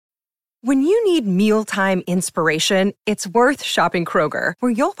When you need mealtime inspiration, it's worth shopping Kroger,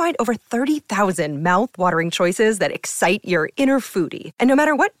 where you'll find over 30,000 mouth-watering choices that excite your inner foodie. And no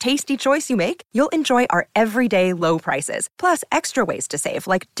matter what tasty choice you make, you'll enjoy our everyday low prices, plus extra ways to save,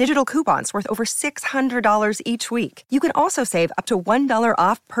 like digital coupons worth over $600 each week. You can also save up to $1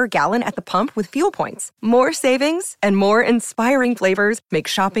 off per gallon at the pump with fuel points. More savings and more inspiring flavors make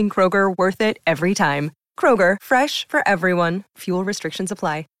shopping Kroger worth it every time. Kroger, fresh for everyone. Fuel restrictions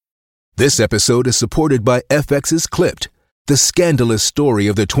apply. This episode is supported by FX's Clipped, the scandalous story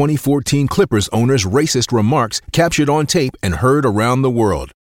of the 2014 Clippers owner's racist remarks captured on tape and heard around the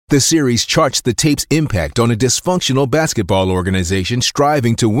world. The series charts the tape's impact on a dysfunctional basketball organization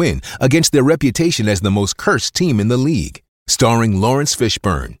striving to win against their reputation as the most cursed team in the league. Starring Lawrence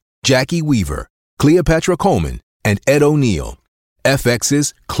Fishburne, Jackie Weaver, Cleopatra Coleman, and Ed O'Neill.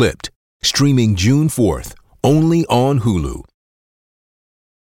 FX's Clipped, streaming June 4th, only on Hulu.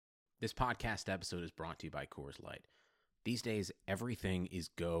 This podcast episode is brought to you by Coors Light. These days, everything is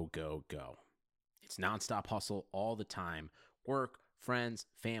go, go, go. It's nonstop hustle all the time. Work, friends,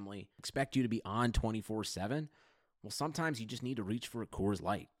 family, expect you to be on 24/7? Well, sometimes you just need to reach for a Coors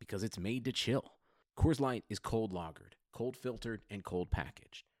Light because it's made to chill. Coors Light is cold lagered, cold filtered, and cold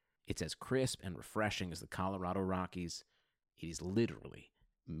packaged. It's as crisp and refreshing as the Colorado Rockies. It is literally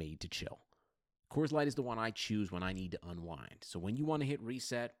made to chill. Coors Light is the one I choose when I need to unwind. So when you want to hit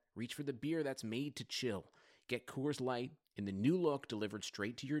reset, reach for the beer that's made to chill. Get Coors Light in the new look delivered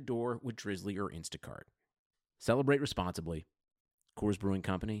straight to your door with Drizzly or Instacart. Celebrate responsibly. Coors Brewing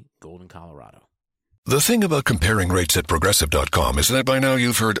Company, Golden, Colorado. The thing about comparing rates at Progressive.com is that by now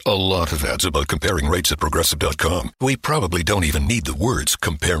you've heard a lot of ads about comparing rates at Progressive.com. We probably don't even need the words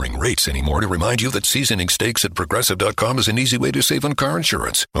comparing rates anymore to remind you that seasoning steaks at Progressive.com is an easy way to save on car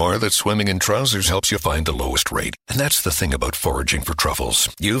insurance, or that swimming in trousers helps you find the lowest rate. And that's the thing about foraging for truffles.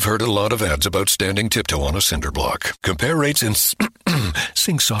 You've heard a lot of ads about standing tiptoe on a cinder block. Compare rates and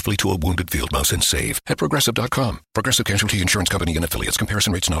sing softly to a wounded field mouse and save at Progressive.com. Progressive Casualty Insurance Company and Affiliates.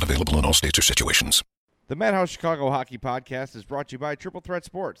 Comparison rates not available in all states or situations. The Madhouse Chicago Hockey Podcast is brought to you by Triple Threat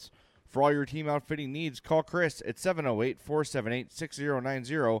Sports. For all your team outfitting needs, call Chris at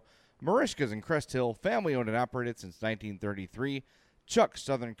 708-478-6090. Marishka's in Crest Hill, family-owned and operated since 1933. Chuck's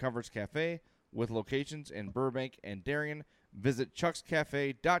Southern Comforts Cafe, with locations in Burbank and Darien. Visit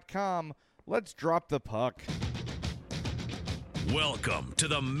chuckscafe.com. Let's drop the puck. Welcome to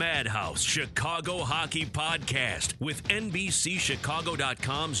the Madhouse Chicago Hockey Podcast with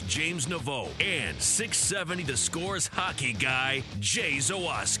NBCChicago.com's James Naveau and 670 The Score's hockey guy, Jay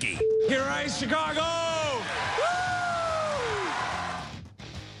Zawaski. Here is Chicago! Woo!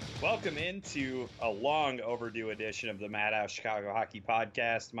 Welcome into a long overdue edition of the Madhouse Chicago Hockey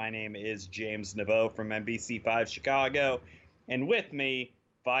Podcast. My name is James Naveau from NBC5 Chicago, and with me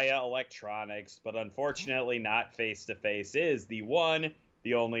via electronics, but unfortunately not face-to-face, is the one,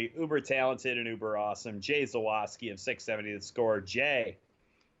 the only uber-talented and uber-awesome Jay Zawaski of 670 The Score. Jay,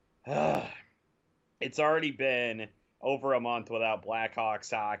 it's already been over a month without Blackhawks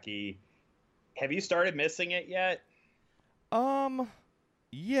hockey. Have you started missing it yet?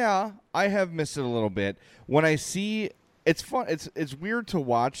 Yeah, I have missed it a little bit. When I see, it's fun. It's weird to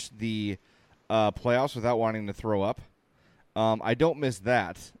watch the playoffs without wanting to throw up. I don't miss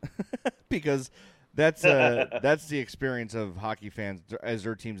that because that's the experience of hockey fans as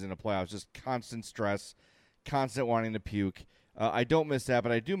their team's in the playoffs. Just constant stress, constant wanting to puke. I don't miss that,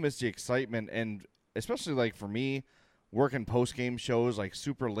 but I do miss the excitement, and especially like for me, working post-game shows like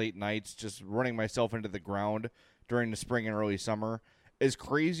super late nights, just running myself into the ground during the spring and early summer. As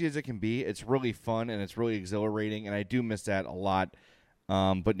crazy as it can be, it's really fun and it's really exhilarating, and I do miss that a lot.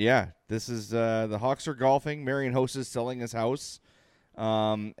 But yeah, this is the Hawks are golfing. Marian Hossa is selling his house,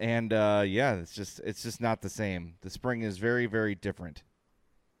 yeah, it's just not the same. The spring is very, very different.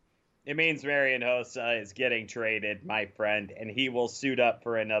 It means Marian Hossa is getting traded, my friend, and he will suit up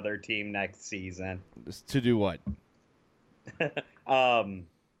for another team next season. To do what? Oh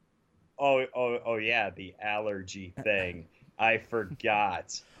yeah, the allergy thing. I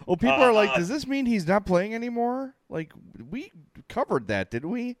forgot. Well, people are like, does this mean he's not playing anymore? Like, we covered that, didn't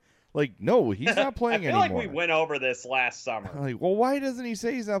we? Like, no, he's not playing anymore. I feel like we went over this last summer. Like, well, why doesn't he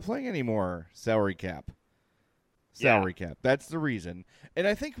say he's not playing anymore? Salary cap. That's the reason. And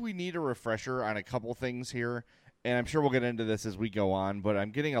I think we need a refresher on a couple things here, and I'm sure we'll get into this as we go on, but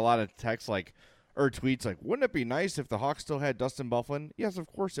I'm getting a lot of texts or tweets like, wouldn't it be nice if the Hawks still had Dustin Byfuglien? Yes, of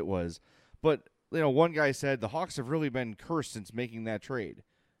course it was. But one guy said the Hawks have really been cursed since making that trade.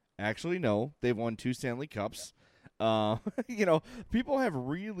 Actually, no. They've won 2 Stanley Cups. People have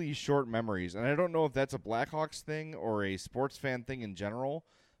really short memories, and I don't know if that's a Blackhawks thing or a sports fan thing in general,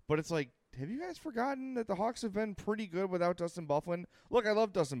 But it's like, have you guys forgotten that the Hawks have been pretty good without Dustin Byfuglien? Look, I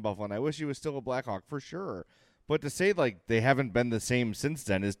love Dustin Byfuglien. I wish he was still a Blackhawk for sure. But to say like they haven't been the same since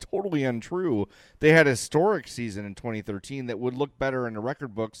then is totally untrue. They had a historic season in 2013 that would look better in the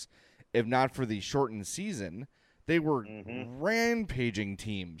record books if not for the shortened season. They were rampaging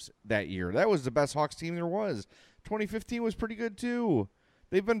teams that year. That was the best Hawks team there was. 2015 was pretty good too.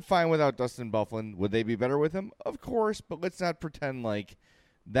 They've been fine without Dustin Byfuglien. Would they be better with him? Of course, but let's not pretend like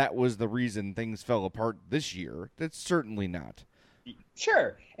that was the reason things fell apart this year. That's certainly not.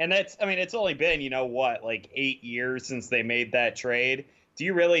 Sure. And it's only been, 8 years since they made that trade. Do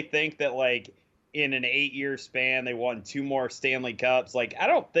you really think that, like, in an 8-year span, they won 2 more Stanley Cups? Like, I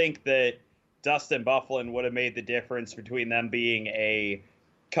don't think that Dustin Byfuglien would have made the difference between them being a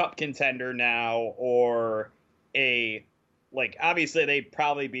cup contender now or obviously they'd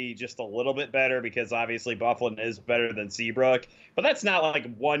probably be just a little bit better because obviously Byfuglien is better than Seabrook. But that's not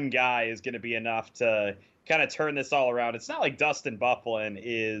like one guy is going to be enough to kind of turn this all around. It's not like Dustin Byfuglien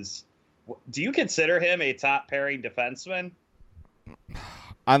is. Do you consider him a top pairing defenseman?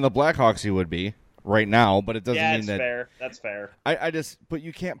 On the Blackhawks, he would be right now, but it doesn't mean that. Fair. That's fair. But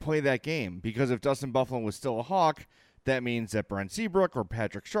you can't play that game because if Dustin Byfuglien was still a Hawk, that means that Brent Seabrook or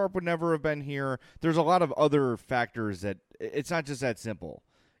Patrick Sharp would never have been here. There's a lot of other factors that it's not just that simple,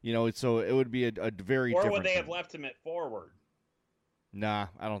 So it would be a very different. Or would they thing. have left him at forward? Nah,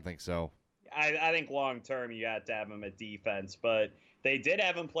 I don't think so. I think long term you got to have him at defense, but they did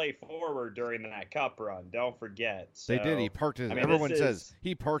have him play forward during that cup run. Don't forget. So, they did. He parked his. Everyone says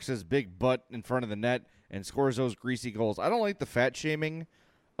he parks his big butt in front of the net and scores those greasy goals. I don't like the fat shaming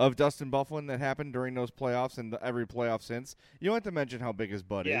of Dustin Byfuglien that happened during those playoffs and every playoff since. You don't have to mention how big his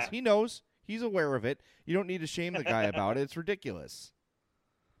butt is. He knows. He's aware of it. You don't need to shame the guy about it. It's ridiculous.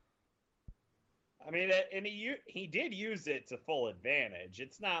 I mean, and he did use it to full advantage.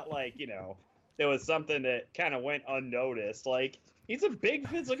 It's not like, there was something that kind of went unnoticed. Like, he's a big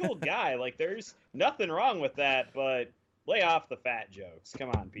physical guy. Like, there's nothing wrong with that, but lay off the fat jokes. Come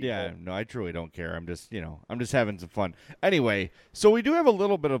on, people. Yeah, no, I truly don't care. I'm just having some fun. Anyway, so we do have a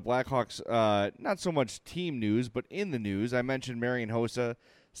little bit of Blackhawks, not so much team news, but in the news. I mentioned Marian Hossa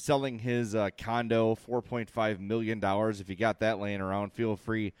selling his condo, $4.5 million. If you got that laying around, feel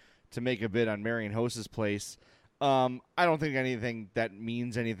free to make a bid on Marian Hossa's place. I don't think anything that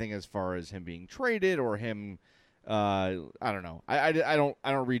means anything as far as him being traded or him. I don't know. I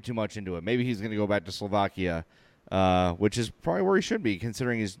don't read too much into it. Maybe he's going to go back to Slovakia, which is probably where he should be,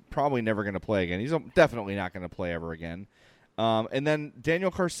 considering he's probably never going to play again. He's definitely not going to play ever again. And then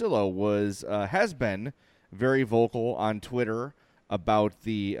Daniel Carcillo has been very vocal on Twitter about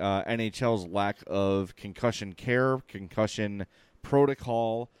the NHL's lack of concussion care, concussion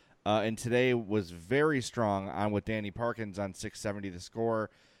protocol. And today was very strong on with Danny Parkins on 670 The Score,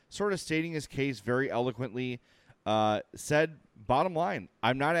 sort of stating his case very eloquently, said, bottom line,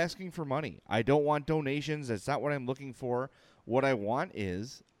 I'm not asking for money. I don't want donations. That's not what I'm looking for. What I want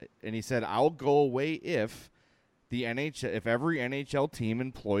is, and he said, I'll go away if every NHL team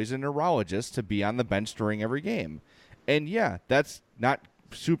employs a neurologist to be on the bench during every game. And yeah, that's not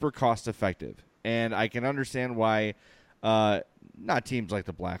super cost effective. And I can understand why not teams like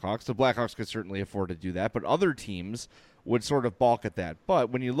the Blackhawks. The Blackhawks could certainly afford to do that, but other teams would sort of balk at that. But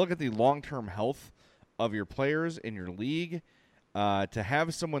when you look at the long-term health of your players in your league, to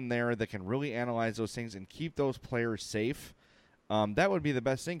have someone there that can really analyze those things and keep those players safe, that would be the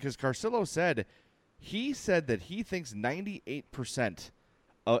best thing. Because Carcillo said that he thinks 98%,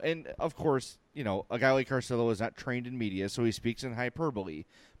 and of course, a guy like Carcillo is not trained in media, so he speaks in hyperbole,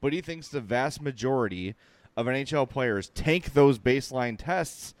 but he thinks the vast majority of NHL players take those baseline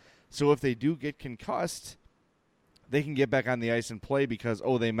tests, so if they do get concussed, they can get back on the ice and play because,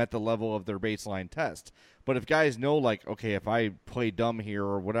 they met the level of their baseline test. But if guys know, like, okay, if I play dumb here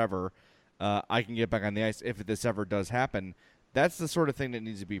or whatever, I can get back on the ice if this ever does happen, that's the sort of thing that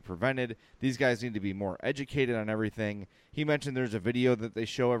needs to be prevented. These guys need to be more educated on everything. He mentioned there's a video that they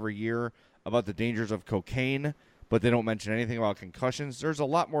show every year about the dangers of cocaine, but they don't mention anything about concussions. There's a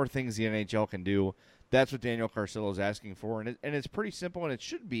lot more things the NHL can do. That's what Daniel Carcillo is asking for, and it's pretty simple, and it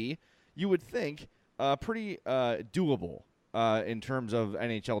should be, you would think, pretty doable in terms of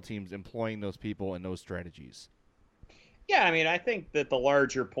NHL teams employing those people and those strategies. Yeah, I mean, I think that the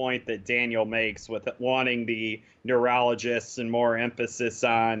larger point that Daniel makes with wanting the neurologists and more emphasis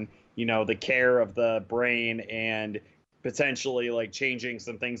on, the care of the brain and potentially like changing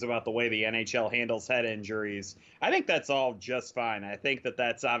some things about the way the NHL handles head injuries, I think that's all just fine. I think that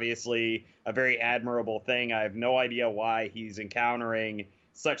that's obviously a very admirable thing. I have no idea why he's encountering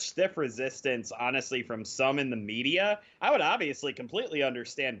such stiff resistance, honestly, from some in the media, I would obviously completely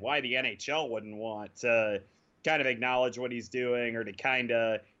understand why the NHL wouldn't want to kind of acknowledge what he's doing or to kind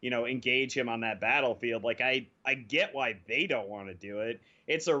of, engage him on that battlefield. Like, I get why they don't want to do it.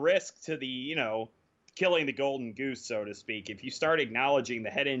 It's a risk to the, killing the golden goose, so to speak. If you start acknowledging the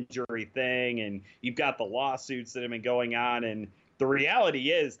head injury thing and you've got the lawsuits that have been going on, and the reality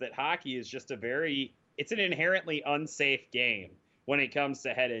is that hockey is just it's an inherently unsafe game when it comes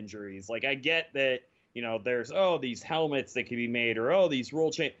to head injuries. Like, I get that, there's, these helmets that can be made, or, these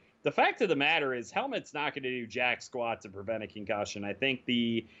rule change. The fact of the matter is helmets not going to do jack squat to prevent a concussion. I think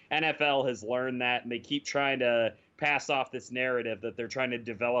the NFL has learned that, and they keep trying to pass off this narrative that they're trying to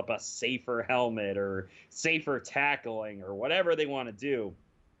develop a safer helmet or safer tackling or whatever they want to do.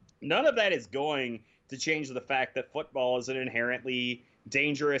 None of that is going to change the fact that football is an inherently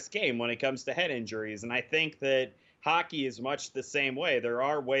dangerous game when it comes to head injuries. And I think that hockey is much the same way. There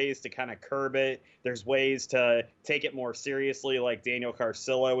are ways to kind of curb it. There's ways to take it more seriously, like Daniel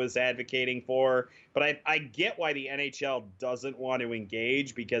Carcillo is advocating for. But I get why the NHL doesn't want to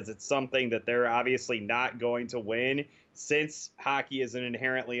engage, because it's something that they're obviously not going to win, since hockey is an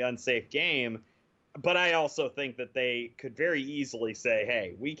inherently unsafe game. But I also think that they could very easily say,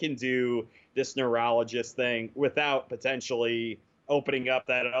 hey, we can do this neurologist thing without potentially opening up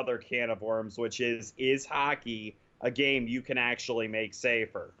that other can of worms, which is hockey a game you can actually make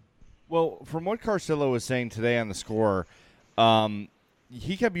safer? Well, from what Carcillo was saying today on The Score,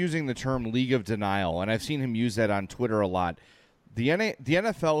 he kept using the term league of denial, and I've seen him use that on Twitter a lot. The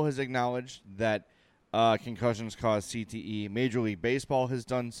NFL has acknowledged that concussions cause CTE. Major League Baseball has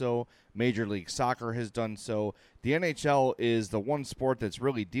done so. Major League Soccer has done so. The NHL is the one sport that's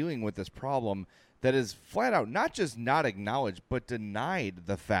really dealing with this problem that is flat out not just not acknowledged, but denied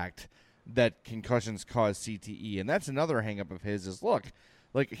the fact that concussions cause CTE. And that's another hang-up of his is, look,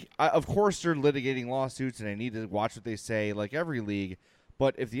 of course they're litigating lawsuits, and I need to watch what they say, like every league.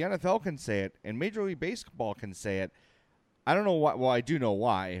 But if the NFL can say it and Major League Baseball can say it, I don't know why. Well, I do know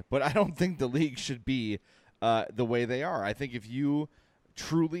why, but I don't think the league should be the way they are. I think if you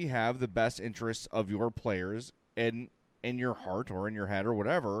truly have the best interests of your players in your heart or in your head or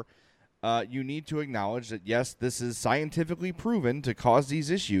whatever, you need to acknowledge that, yes, this is scientifically proven to cause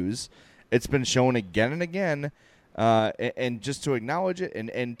these issues. It's been shown again and again, and just to acknowledge it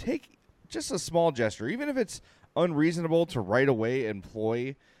and take just a small gesture, even if it's unreasonable to right away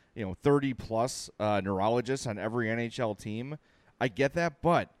employ 30-plus neurologists on every NHL team. I get that,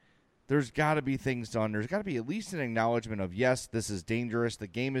 but there's got to be things done. There's got to be at least an acknowledgement of, yes, this is dangerous, the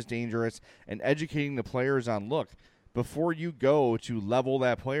game is dangerous, and educating the players on, look, before you go to level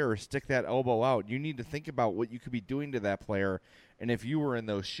that player or stick that elbow out, you need to think about what you could be doing to that player. And if you were in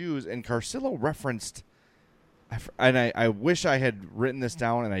those shoes, and Carcillo referenced, and I wish I had written this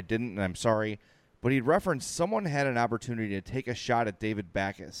down and I didn't, and I'm sorry, but he referenced someone had an opportunity to take a shot at David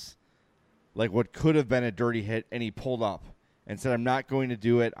Backes, like what could have been a dirty hit, and he pulled up and said, I'm not going to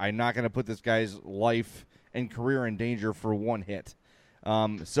do it. I'm not going to put this guy's life and career in danger for one hit.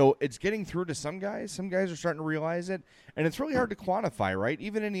 So it's getting through to some guys. Some guys are starting to realize it, and it's really hard to quantify, right?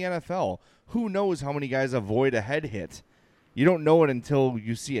 Even in the NFL, who knows how many guys avoid a head hit? You don't know it until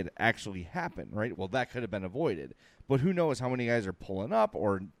you see it actually happen, right? Well, that could have been avoided. But who knows how many guys are pulling up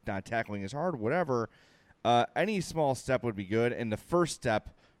or not tackling as hard, whatever. Any small step would be good, and the first step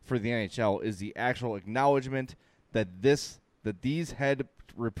for the NHL is the actual acknowledgement that these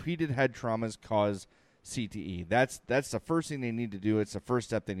repeated head traumas cause CTE. That's the first thing they need to do. It's the first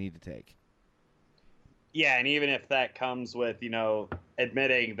step they need to take. Yeah, and even if that comes with,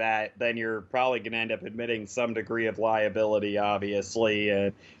 admitting that, then you're probably going to end up admitting some degree of liability, obviously.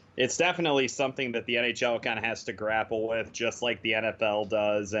 It's definitely something that the NHL kind of has to grapple with, just like the NFL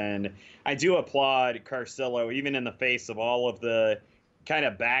does. And I do applaud Carcillo, even in the face of all of the kind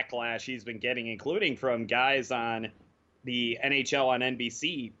of backlash he's been getting, including from guys on the NHL on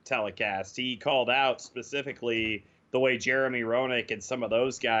NBC telecast. He called out specifically the way Jeremy Roenick and some of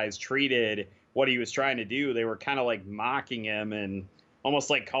those guys treated what he was trying to do. They were kind of like mocking him and almost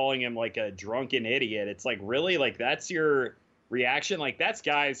like calling him like a drunken idiot. It's like, really? Like, that's your reaction? Like, that's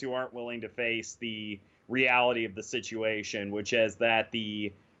guys who aren't willing to face the reality of the situation, which is that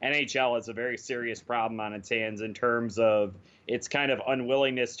the NHL has a very serious problem on its hands in terms of its kind of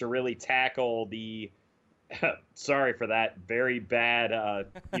unwillingness to really tackle the sorry for that very bad,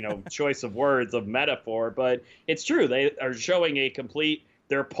 choice of words of metaphor, but it's true. They are showing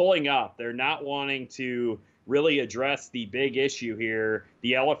they're pulling up. They're not wanting to really address the big issue here,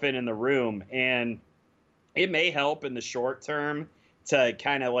 the elephant in the room. And it may help in the short term to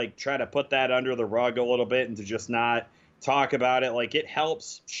kind of like try to put that under the rug a little bit and to just not talk about it. Like, it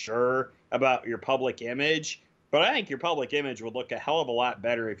helps, sure, about your public image, but I think your public image would look a hell of a lot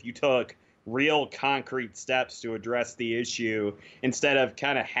better if you took real concrete steps to address the issue instead of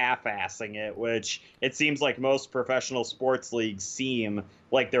kind of half-assing it, which it seems like most professional sports leagues seem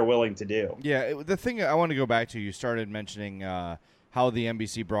like they're willing to do. Yeah, the thing I want to go back to, you started mentioning how the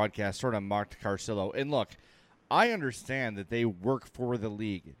NBC broadcast sort of mocked Carcillo. And look, I understand that they work for the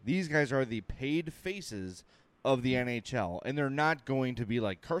league. These guys are the paid faces of the NHL, and they're not going to be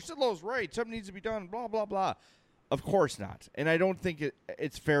like, Carcillo's right, something needs to be done, blah, blah, blah. Of course not. And I don't think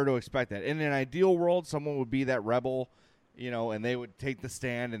it's fair to expect that. In an ideal world, someone would be that rebel, and they would take the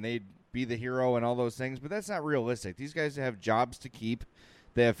stand and they'd be the hero and all those things. But that's not realistic. These guys have jobs to keep.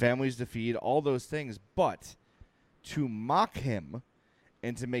 They have families to feed, all those things. But to mock him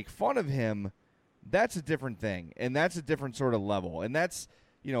and to make fun of him, that's a different thing. And that's a different sort of level. And that's,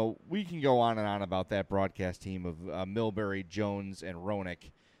 we can go on and on about that broadcast team of Milbury, Jones, and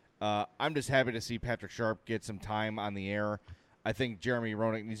Roenick. I'm just happy to see Patrick Sharp get some time on the air. I think Jeremy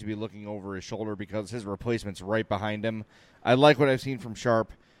Roenick needs to be looking over his shoulder because his replacement's right behind him. I like what I've seen from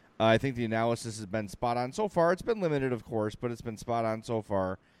Sharp. I think the analysis has been spot on so far. It's been limited, of course, but it's been spot on so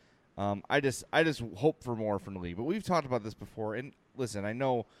far. I just hope for more from the league. But we've talked about this before. And listen, I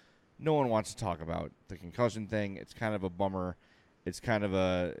know no one wants to talk about the concussion thing. It's kind of a bummer. It's kind of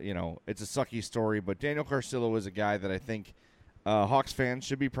a, it's a sucky story. But Daniel Carcillo is a guy that I think Hawks fans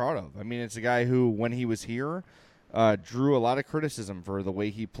should be proud of. I mean, it's a guy who, when he was here, drew a lot of criticism for the way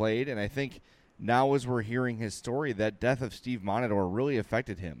he played. And I think now as we're hearing his story, that death of Steve Monador really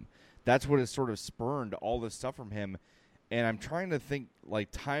affected him. That's what has sort of spurned all this stuff from him. And I'm trying to think,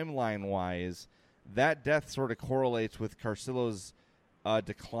 like, timeline-wise, that death sort of correlates with Carcillo's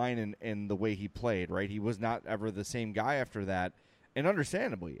decline in the way he played, right? He was not ever the same guy after that. And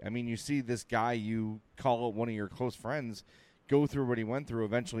understandably, I mean, you see this guy you call one of your close friends go through what he went through,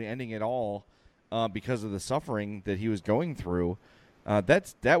 eventually ending it all because of the suffering that he was going through.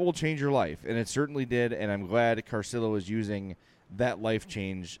 That will change your life, and it certainly did, and I'm glad Carcillo is using that life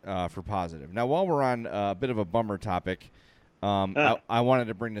change for positive. Now, while we're on a bit of a bummer topic, I wanted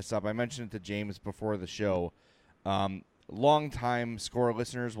to bring this up. I mentioned it to James before the show. Long-time Score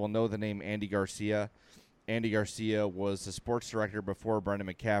listeners will know the name Andy Garcia. Andy Garcia was the sports director before Brendan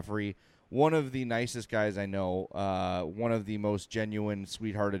McCaffrey. One of the nicest guys I know, one of the most genuine,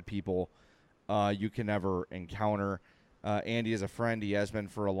 sweethearted people you can ever encounter. Andy is a friend. He has been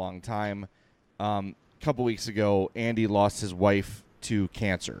for a long time. A couple weeks ago, Andy lost his wife to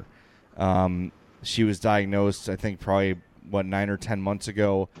cancer. She was diagnosed, I think, probably, 9 or 10 months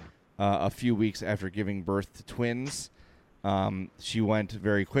ago, a few weeks after giving birth to twins. She went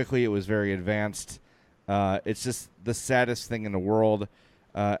very quickly. It was very advanced. It's just the saddest thing in the world.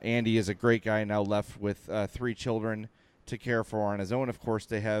 Andy is a great guy now left with 3 children to care for on his own. Of course,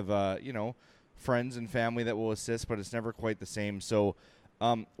 they have, friends and family that will assist, but it's never quite the same. So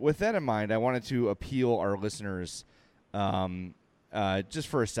with that in mind, I wanted to appeal our listeners just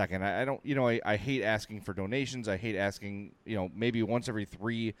for a second. I hate asking for donations. I hate asking, maybe once every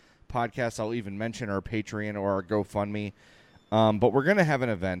 3 podcasts I'll even mention our Patreon or our GoFundMe. But we're going to have an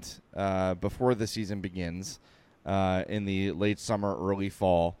event before the season begins in the late summer, early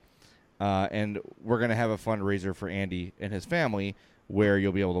fall. And we're going to have a fundraiser for Andy and his family where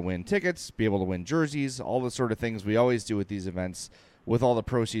you'll be able to win tickets, be able to win jerseys, all the sort of things we always do at these events, with all the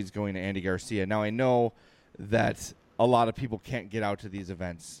proceeds going to Andy Garcia. Now, I know that a lot of people can't get out to these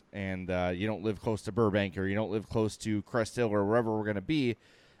events, and you don't live close to Burbank or you don't live close to Crest Hill or wherever we're going to be,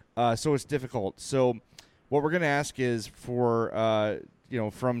 so it's difficult. So what we're going to ask is for,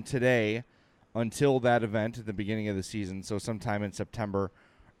 from today until that event at the beginning of the season, so sometime in September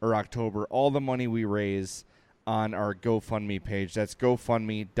or October, all the money we raise on our GoFundMe page, that's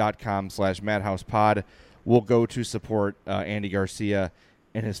gofundme.com/MadhousePod, will go to support Andy Garcia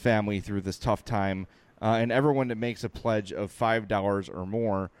and his family through this tough time. And everyone that makes a pledge of $5 or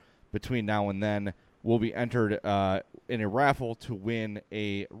more between now and then will be entered in a raffle to win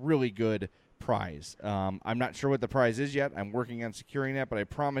a really good prize. I'm not sure what the prize is yet. I'm working on securing that, but I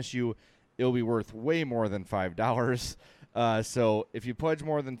promise you it'll be worth way more than $5. So if you pledge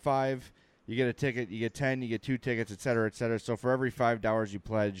more than $5, you get a ticket, you get 10, you get 2 tickets, et cetera, et cetera. So for every $5 you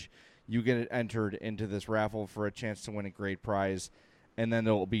pledge, you get entered into this raffle for a chance to win a great prize. And then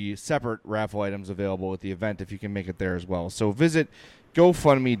there will be separate raffle items available at the event if you can make it there as well. So visit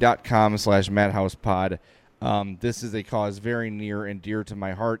gofundme.com/MadhousePod. This is a cause very near and dear to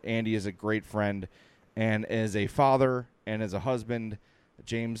my heart. Andy is a great friend, and as a father and as a husband,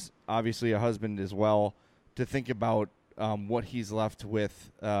 James, obviously a husband as well, to think about what he's left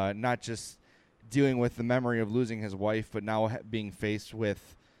with, not just dealing with the memory of losing his wife, but now being faced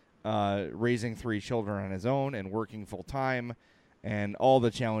with raising 3 children on his own and working full-time, and all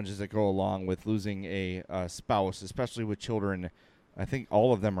the challenges that go along with losing a spouse, especially with children. I think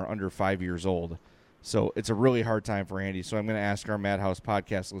all of them are under 5 years old. So it's a really hard time for Andy. So I'm going to ask our Madhouse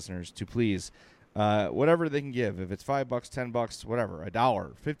podcast listeners to please, whatever they can give, if it's $5, $10, whatever,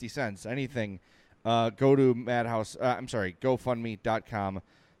 $1, 50 cents, anything, go to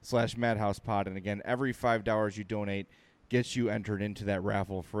GoFundMe.com/MadhousePod. And again, every $5 you donate gets you entered into that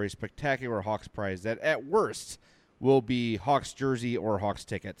raffle for a spectacular Hawks prize that at worst will be Hawks jersey or Hawks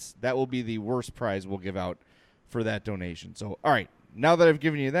tickets. That will be the worst prize we'll give out for that donation. So, all right, now that I've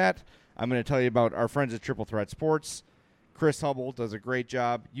given you that, I'm going to tell you about our friends at Triple Threat Sports. Chris Hubble does a great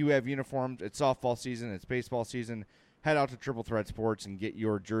job. You have uniforms. It's softball season. It's baseball season. Head out to Triple Threat Sports and get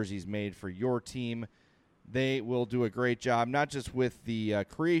your jerseys made for your team. They will do a great job, not just with the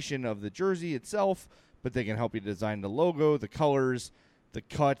creation of the jersey itself, but they can help you design the logo, the colors, the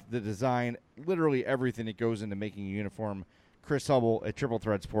cut, the design, literally everything that goes into making a uniform. Chris Hubble at Triple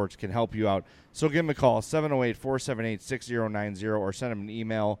Threat Sports can help you out. So give him a call, 708-478-6090, or send him an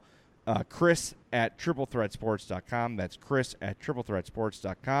email, Chris@triplethreatsports.com. That's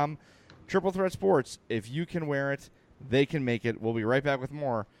Chris@triplethreatsports.com. Triple Threat Sports, if you can wear it, they can make it. We'll be right back with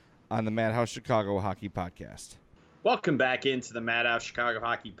more on the Madhouse Chicago Hockey Podcast. Welcome back into the Madhouse Chicago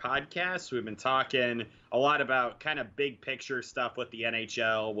Hockey Podcast. We've been talking a lot about kind of big picture stuff with the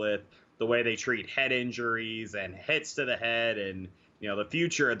NHL, with the way they treat head injuries and hits to the head and, you know, the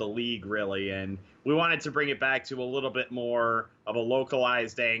future of the league, really. And we wanted to bring it back to a little bit more of a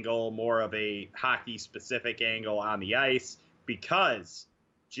localized angle, more of a hockey-specific angle on the ice, because,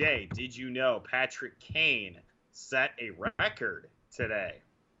 Jay, did you know Patrick Kane set a record today?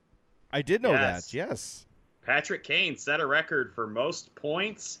 I did know that, yes. Patrick Kane set a record for most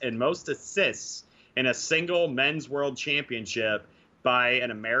points and most assists in a single men's world championship by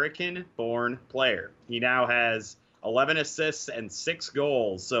an American-born player. He now has 11 assists and 6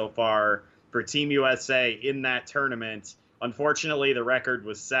 goals so far for Team USA in that tournament. Unfortunately, the record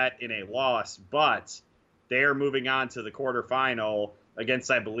was set in a loss, but they are moving on to the quarterfinal against,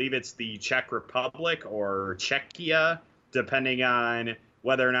 I believe it's the Czech Republic or Czechia, depending on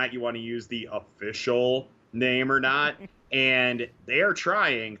whether or not you want to use the official name or not. And they are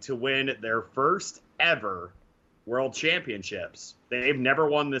trying to win their first ever world championships. They've never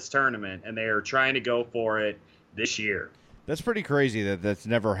won this tournament, and they are trying to go for it this year. That's pretty crazy that that's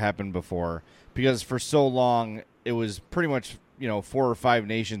never happened before, because for so long it was pretty much, 4 or 5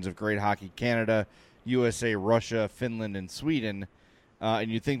 nations of great hockey: Canada, USA, Russia, Finland, and Sweden.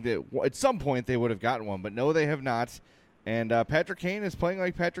 And you think that at some point they would have gotten one, but no, they have not. And Patrick Kane is playing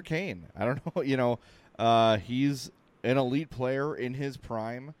like Patrick Kane. I don't know, he's an elite player in his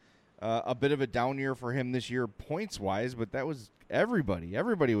prime. A bit of a down year for him this year points-wise, but that was everybody.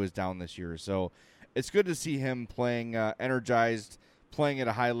 Everybody was down this year. So it's good to see him playing energized, playing at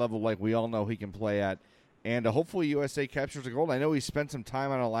a high level like we all know he can play at. And hopefully USA captures a gold. I know he spent some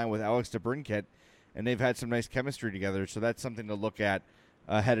time on a line with Alex DeBrincat, and they've had some nice chemistry together. So that's something to look at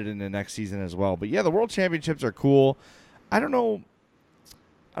headed into next season as well. But, yeah, the World Championships are cool. I don't know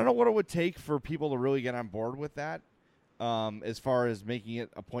what it would take for people to really get on board with that. As far as making it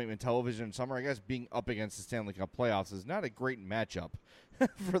appointment television in summer, I guess being up against the Stanley Cup playoffs is not a great matchup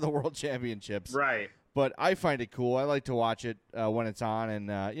for the World Championships. Right. But I find it cool. I like to watch it when it's on,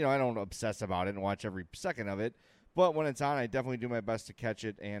 and I don't obsess about it and watch every second of it. But when it's on, I definitely do my best to catch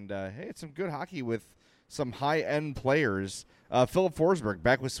it. And hey, it's some good hockey with some high-end players. Philip Forsberg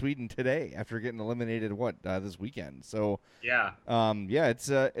back with Sweden today after getting eliminated this weekend. So yeah, it's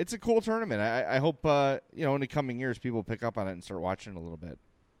a cool tournament. I hope in the coming years people pick up on it and start watching it a little bit.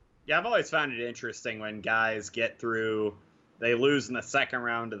 Yeah, I've always found it interesting when guys get through, they lose in the second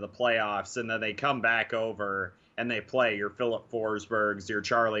round of the playoffs, and then they come back over and they play your Philip Forsbergs, your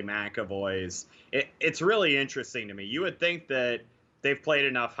Charlie McAvoys. It's really interesting to me. You would think that they've played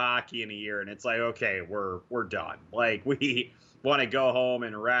enough hockey in a year, and it's like, okay, we're done. Like, we want to go home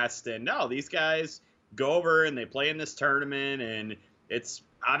and rest. And no, these guys go over and they play in this tournament, and it's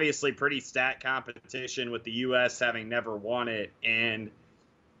obviously pretty stat competition with the U.S. having never won it. And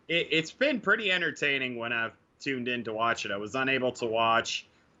it's been pretty entertaining when I've tuned in to watch it. I was unable to watch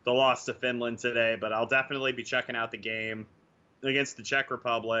the loss to Finland today, but I'll definitely be checking out the game against the Czech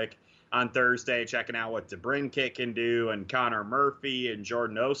Republic on Thursday, checking out what DeBrincat can do, and Connor Murphy and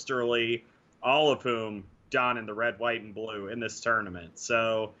Jordan Osterley, all of whom don in the red, white, and blue in this tournament.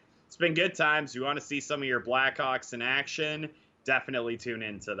 So it's been good times. You want to see some of your Blackhawks in action, definitely tune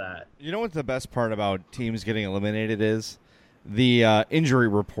into that. You know what the best part about teams getting eliminated is? The injury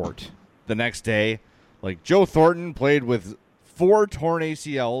report the next day. Like, Joe Thornton played with 4 torn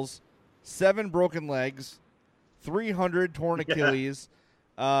ACLs, 7 broken legs, 300 torn Achilles,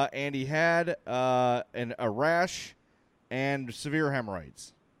 and he had a rash and severe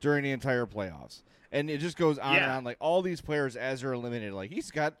hemorrhoids during the entire playoffs. And it just goes on and on. Like, all these players, as they're eliminated, like,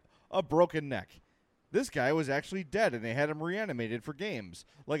 he's got a broken neck. This guy was actually dead, and they had him reanimated for games.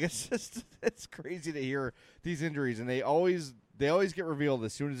 Like, it's crazy to hear these injuries, and they always get revealed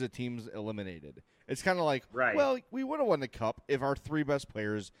as soon as a team's eliminated. It's kind of like, well, we would have won the cup if our 3 best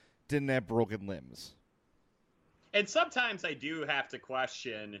players didn't have broken limbs. And sometimes I do have to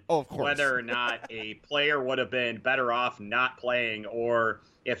question of whether or not a player would have been better off not playing, or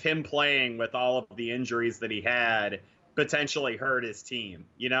if him playing with all of the injuries that he had potentially hurt his team.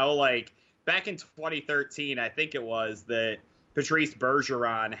 You know, like back in 2013, I think it was that Patrice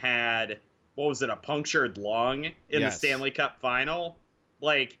Bergeron had, a punctured lung in the Stanley Cup final.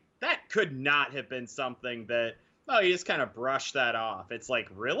 Like, that could not have been something that, you just kind of brushed that off. It's like,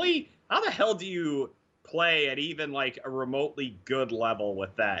 really? How the hell do you play at even like a remotely good level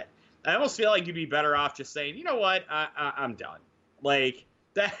with that? I almost feel like you'd be better off just saying, you know what, I'm done. Like,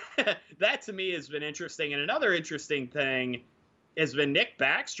 that to me has been interesting. And another interesting thing has been Nick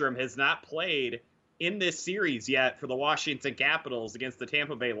Backstrom has not played in this series yet for the Washington Capitals against the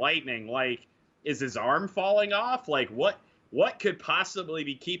Tampa Bay Lightning. Like, is his arm falling off? Like, what could possibly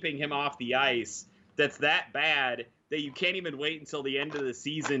be keeping him off the ice that's that bad that you can't even wait until the end of the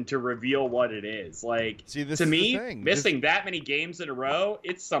season to reveal what it is? Like, to me, missing that many games in a row,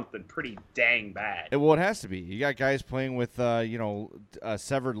 it's something pretty dang bad. Well, it has to be. You got guys playing with,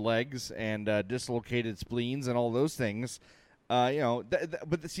 severed legs and dislocated spleens and all those things.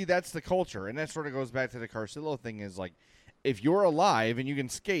 But see, that's the culture, and that sort of goes back to the Carcillo thing. Is like, if you're alive and you can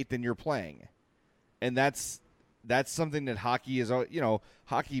skate, then you're playing, and that's something that hockey is.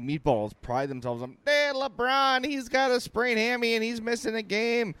 Hockey meatballs pride themselves on. Hey, LeBron, he's got a sprained hammy and he's missing a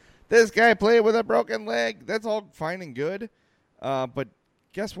game. This guy played with a broken leg. That's all fine and good, but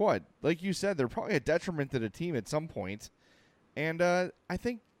guess what? Like you said, they're probably a detriment to the team at some point, and I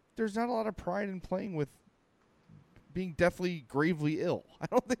think there's not a lot of pride in playing with being deathly, gravely ill. I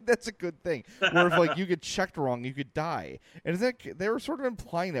don't think that's a good thing. Or if, like, you get checked wrong, you could die. And they were sort of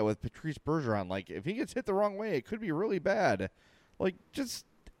implying that with Patrice Bergeron. Like, if he gets hit the wrong way, it could be really bad. Like, just,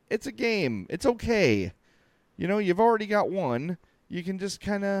 it's a game. It's okay. You've already got one. You can just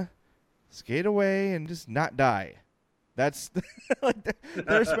kind of skate away and just not die. That's,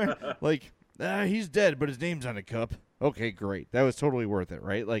 he's dead, but his name's on a cup. Okay, great. That was totally worth it,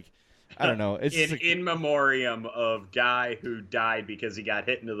 right? Like, I don't know. It's in memoriam of guy who died because he got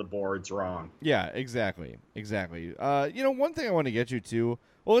hit into the boards wrong. Yeah, exactly. One thing I want to get you to.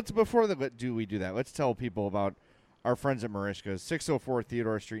 Well, we do that. Let's tell people about our friends at Merichka's, 604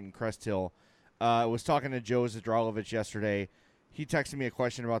 Theodore Street in Crest Hill. I was talking to Joe Zadralovich yesterday. He texted me a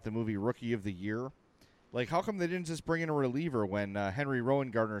question about the movie Rookie of the Year. Like, how come they didn't just bring in a reliever when Henry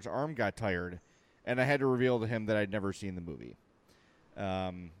Rowan-Gardner's arm got tired? And I had to reveal to him that I'd never seen the movie.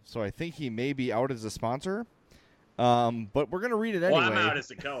 So I think he may be out as a sponsor, but we're going to read it anyway. Well, I'm out as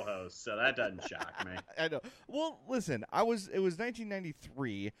a co-host, so that doesn't shock me. I know. Well, listen, it was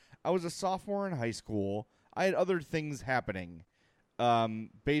 1993. I was a sophomore in high school. I had other things happening,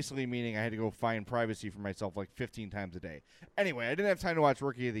 basically meaning I had to go find privacy for myself like 15 times a day. Anyway, I didn't have time to watch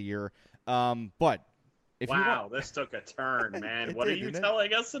Rookie of the Year, but this took a turn, man. What are you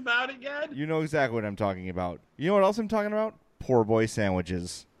telling us about again? You know exactly what I'm talking about. You know what else I'm talking about? Poor boy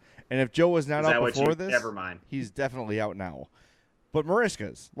sandwiches. And if Joe was not out before this, never mind. He's definitely out now. But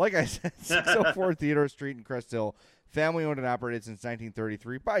Merichka's, like I said, 604 Theodore Street in Crest Hill, family owned and operated since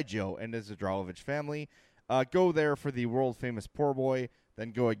 1933 by Joe and his Zadralovich family. Go there for the world famous poor boy,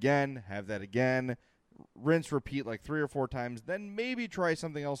 then go again, have that again, rinse, repeat like 3 or 4 times, then maybe try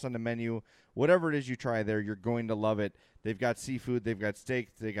something else on the menu. Whatever it is you try there, you're going to love it. They've got seafood, they've got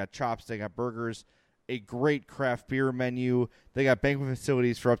steak, they got chops, they got burgers. A great craft beer menu. They got banquet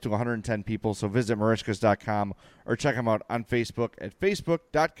facilities for up to 110 people, so visit Merichkas.com or check them out on Facebook at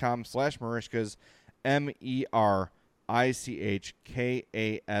facebook.com/Merichkas,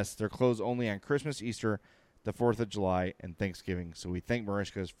 Merichkas. They're closed only on Christmas, Easter, the 4th of July, and Thanksgiving, so we thank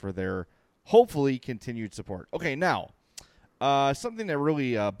Merichkas for their hopefully continued support. Okay, now, something that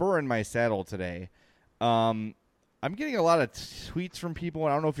really burned my saddle today. I'm getting a lot of tweets from people,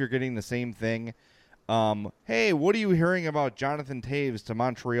 and I don't know if you're getting the same thing. Hey, what are you hearing about Jonathan Toews to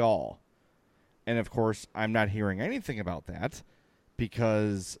Montreal? And, of course, I'm not hearing anything about that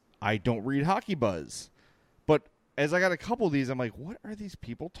because I don't read Hockey Buzz. But as I got a couple of these, I'm like, what are these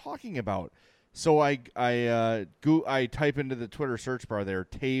people talking about? So I type into the Twitter search bar there,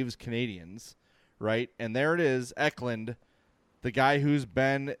 Taves Canadians, right? And there it is, Eklund, the guy who's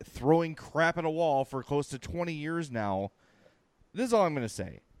been throwing crap at a wall for close to 20 years now. This is all I'm going to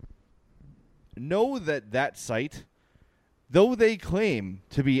say. Know that site, though they claim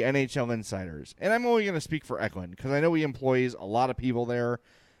to be NHL insiders, and I'm only going to speak for Eklund because I know he employs a lot of people there,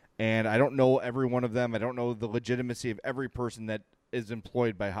 and I don't know every one of them. I don't know the legitimacy of every person that is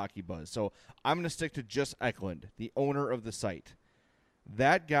employed by Hockey Buzz. So I'm going to stick to just Eklund, the owner of the site.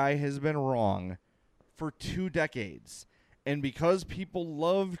 That guy has been wrong for 2 decades. And because people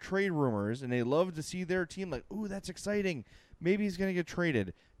love trade rumors and they love to see their team like, ooh, that's exciting, maybe he's going to get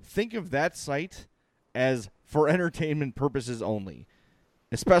traded. Think of that site as for entertainment purposes only,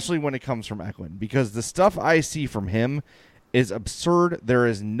 especially when it comes from Eklund, because the stuff I see from him is absurd. There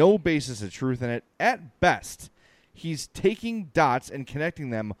is no basis of truth in it. At best, he's taking dots and connecting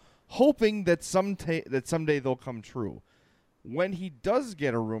them, hoping that someday they'll come true. When he does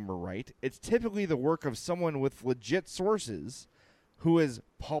get a rumor right, it's typically the work of someone with legit sources who has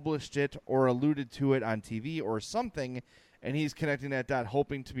published it or alluded to it on TV or something, and he's connecting that dot,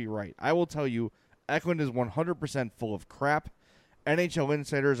 hoping to be right. I will tell you, Eklund is 100% full of crap. NHL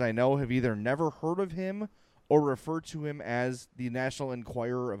insiders I know have either never heard of him or refer to him as the National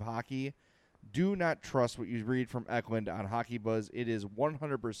Enquirer of Hockey. Do not trust what you read from Eklund on Hockey Buzz. It is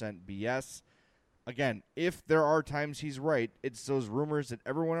 100% BS. Again, if there are times he's right, it's those rumors that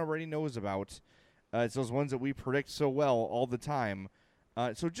everyone already knows about. It's those ones that we predict so well all the time.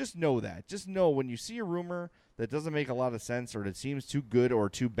 So just know that. Just know when you see a rumor that doesn't make a lot of sense or that seems too good or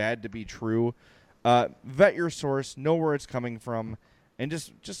too bad to be true, vet your source, know where it's coming from, and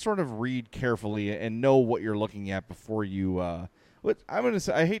just sort of read carefully and know what you're looking at before you I'm going to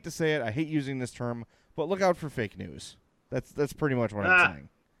say, I hate to say it, I hate using this term, but look out for fake news. That's pretty much what I'm saying.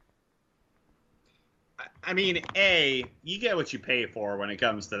 I mean, you get what you pay for when it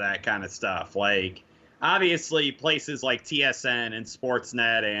comes to that kind of stuff. Like, obviously, places like TSN and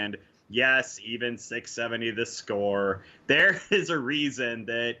Sportsnet and, yes, even 670 The Score, there is a reason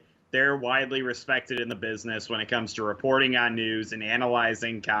that they're widely respected in the business when it comes to reporting on news and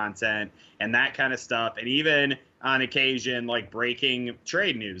analyzing content and that kind of stuff. And even on occasion, like breaking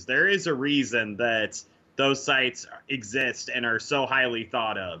trade news. There is a reason that those sites exist and are so highly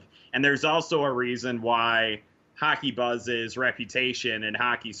thought of. And there's also a reason why Hockey Buzz's reputation in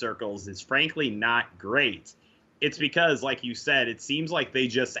hockey circles is frankly not great. It's because, like you said, it seems like they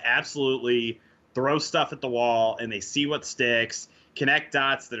just absolutely throw stuff at the wall and they see what sticks, connect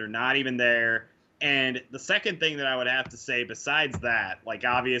dots that are not even there. And the second thing that I would have to say besides that, like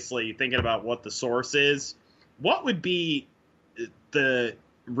obviously thinking about what the source is, what would be the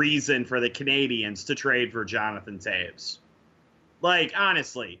reason for the Canadians to trade for Jonathan Toews? Like,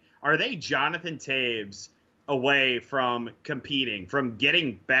 honestly, are they Jonathan Toews away from competing, from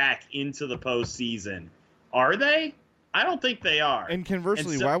getting back into the postseason? Are they? I don't think they are. And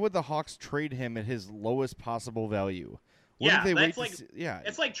conversely, why would the Hawks trade him at his lowest possible value?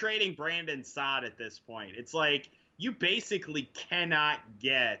 It's like trading Brandon Saad at this point. It's like you basically cannot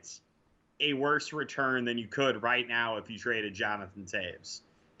get a worse return than you could right now if you traded Jonathan Toews.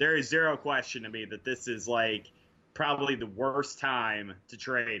 There is zero question to me that this is like probably the worst time to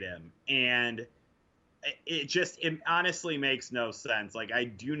trade him. And it honestly makes no sense. Like, I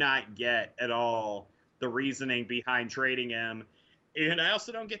do not get at all the reasoning behind trading him. And I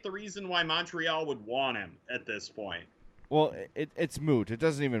also don't get the reason why Montreal would want him at this point. Well, it's moot. It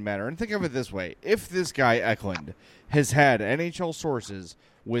doesn't even matter. And think of it this way. If this guy, Eklund, has had NHL sources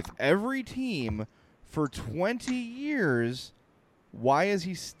with every team for 20 years, why is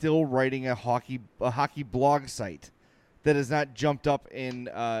he still writing a hockey blog site that has not jumped up in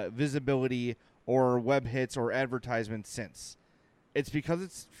visibility or web hits or advertisements since? It's because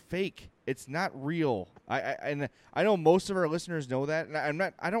it's fake. It's not real. I know most of our listeners know that,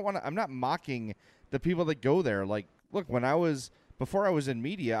 and I'm not mocking the people that go there. Like, look, before I was in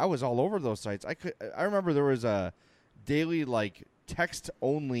media, I was all over those sites. I remember there was a daily like text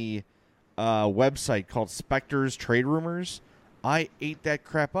only website called Spectre's Trade Rumors. I ate that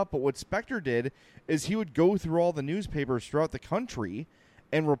crap up. But what Spectre did is he would go through all the newspapers throughout the country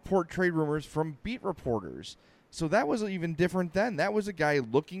and report trade rumors from beat reporters. So that was even different then. That was a guy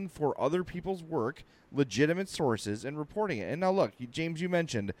looking for other people's work, legitimate sources, and reporting it. And now look, James, you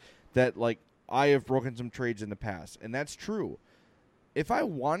mentioned that like I have broken some trades in the past, and that's true. If I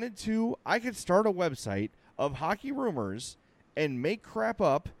wanted to, I could start a website of hockey rumors and make crap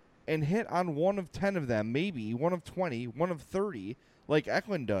up and hit on one of 10 of them, maybe one of 20, one of 30, like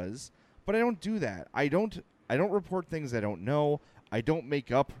Eklund does. But I don't do that. I don't report things I don't know. I don't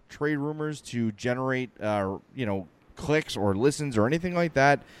make up trade rumors to generate, clicks or listens or anything like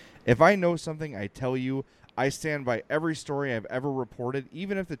that. If I know something, I tell you. I stand by every story I've ever reported.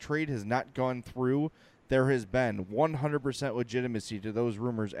 Even if the trade has not gone through, there has been 100% legitimacy to those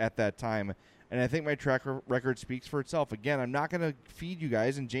rumors at that time. And I think my track record speaks for itself. Again, I'm not going to feed you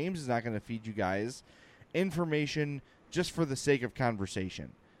guys, and James is not going to feed you guys information just for the sake of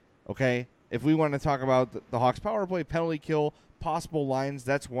conversation. Okay? If we want to talk about the Hawks power play, penalty kill, possible lines,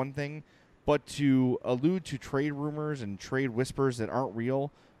 that's one thing. But to allude to trade rumors and trade whispers that aren't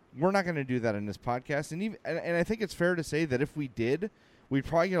real, we're not going to do that in this podcast. And I think it's fair to say that if we did, we'd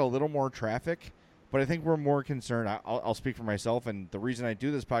probably get a little more traffic. But I think we're more concerned. I'll speak for myself, and the reason I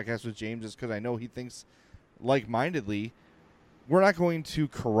do this podcast with James is because I know he thinks like-mindedly. We're not going to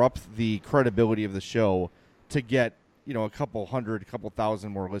corrupt the credibility of the show to get, a couple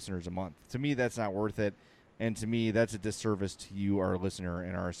thousand more listeners a month. To me, that's not worth it. And to me, that's a disservice to you, our listener,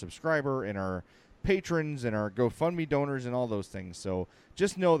 and our subscriber, and our patrons, and our GoFundMe donors, and all those things. So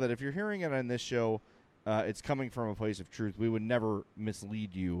just know that if you're hearing it on this show, it's coming from a place of truth. We would never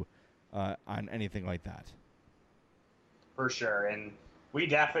mislead you on anything like that. For sure. And we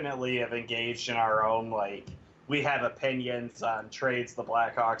definitely have engaged in our own, we have opinions on trades the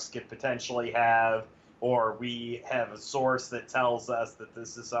Blackhawks could potentially have, or we have a source that tells us that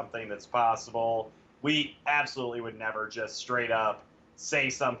this is something that's possible. We absolutely would never just straight up say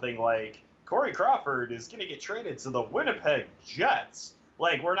something like, Corey Crawford is going to get traded to the Winnipeg Jets.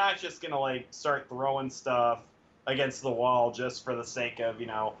 We're not just going to, start throwing stuff against the wall just for the sake of,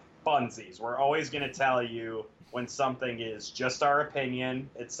 funsies. We're always going to tell you when something is just our opinion,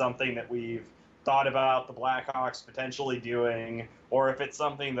 it's something that we've thought about the Blackhawks potentially doing, or if it's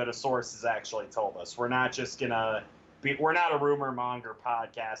something that a source has actually told us. We're not just going to we're not a rumor monger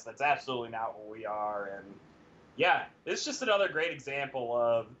podcast. That's absolutely not what we are. And yeah, it's just another great example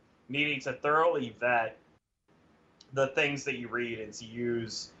of needing to thoroughly vet the things that you read and to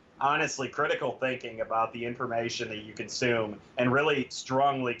use honestly critical thinking about the information that you consume and really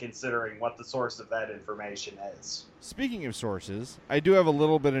strongly considering what the source of that information is. Speaking of sources, I do have a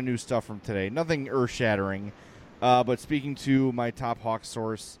little bit of new stuff from today. Nothing earth-shattering, but speaking to my top Hawks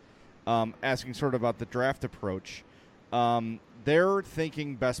source, asking sort of about the draft approach, they're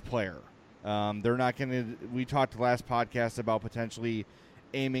thinking best player. They're not going to – we talked last podcast about potentially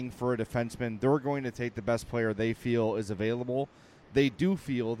aiming for a defenseman. They're going to take the best player they feel is available. They do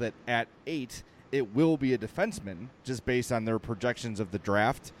feel that at 8, it will be a defenseman, just based on their projections of the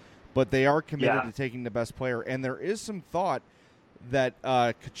draft. But they are committed to taking the best player. And there is some thought that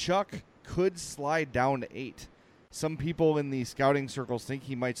Tkachuk could slide down to 8. Some people in the scouting circles think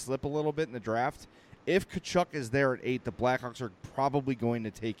he might slip a little bit in the draft. If Tkachuk is there at 8, the Blackhawks are probably going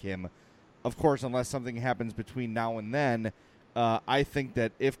to take him. Of course, unless something happens between now and then, I think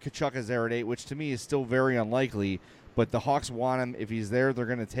that if Tkachuk is there at 8, which to me is still very unlikely, but the Hawks want him. If he's there, they're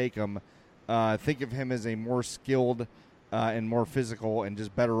going to take him. Think of him as a more skilled and more physical and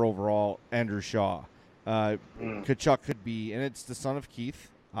just better overall Andrew Shaw. Tkachuk could be, and it's the son of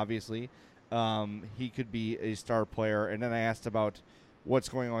Keith, obviously. He could be a star player. And then I asked about what's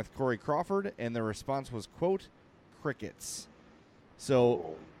going on with Corey Crawford, and the response was, quote, crickets.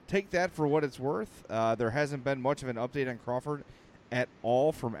 So take that for what it's worth. There hasn't been much of an update on Crawford at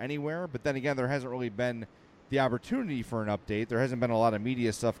all from anywhere. But then again, there hasn't really been the opportunity for an update. There hasn't been a lot of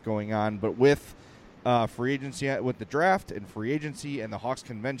media stuff going on, but with free agency, with the draft and free agency and the Hawks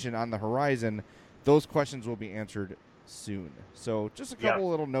convention on the horizon, those questions will be answered soon. So just a couple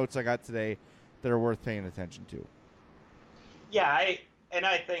little notes I got today that are worth paying attention to. Yeah, I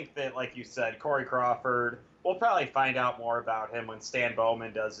think that, like you said, Corey Crawford, we'll probably find out more about him when Stan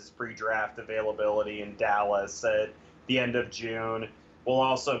Bowman does his pre-draft availability in Dallas at the end of June. We'll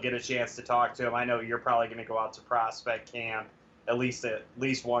also get a chance to talk to him. I know you're probably going to go out to prospect camp at least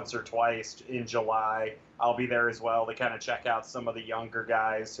once or twice in July. I'll be there as well to kind of check out some of the younger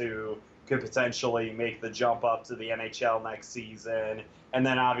guys who could potentially make the jump up to the NHL next season. And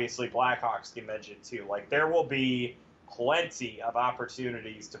then obviously Blackhawks convention too. There will be plenty of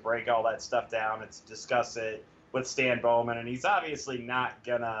opportunities to break all that stuff down and to discuss it with Stan Bowman. And he's obviously not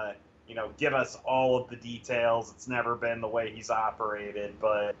going to give us all of the details. It's never been the way he's operated,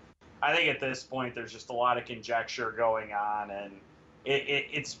 but I think at this point there's just a lot of conjecture going on, and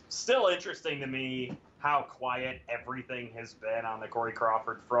it's still interesting to me how quiet everything has been on the Corey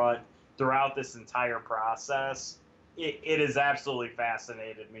Crawford front throughout this entire process. It has absolutely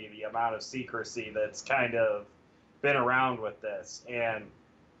fascinated me, the amount of secrecy that's kind of been around with this, and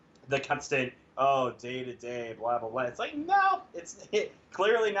the constant day-to-day, blah, blah, blah. It's no, it's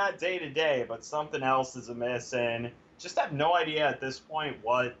clearly not day-to-day, but something else is amiss. And just have no idea at this point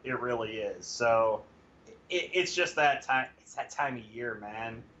what it really is. So it's just that time. It's that time of year,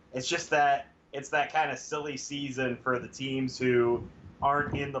 man. It's that kind of silly season for the teams who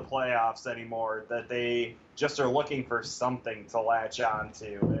aren't in the playoffs anymore, that they just are looking for something to latch on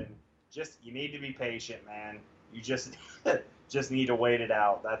to. And just, you need to be patient, man. You just need to wait it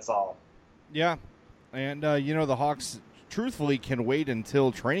out. That's all. Yeah. And, the Hawks truthfully can wait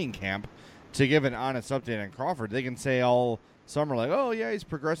until training camp to give an honest update on Crawford. They can say all summer, like, oh, yeah, he's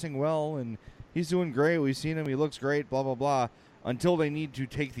progressing well, and he's doing great. We've seen him. He looks great, blah, blah, blah. Until they need to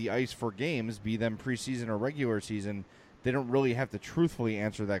take the ice for games, be them preseason or regular season, they don't really have to truthfully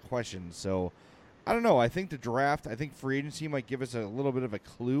answer that question. So, I don't know. I think the draft, I think free agency might give us a little bit of a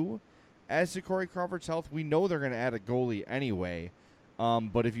clue as to Corey Crawford's health. We know they're going to add a goalie anyway.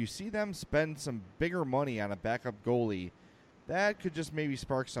 But if you see them spend some bigger money on a backup goalie, that could just maybe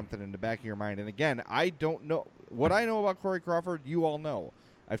spark something in the back of your mind. And again, I don't know. What I know about Corey Crawford, you all know.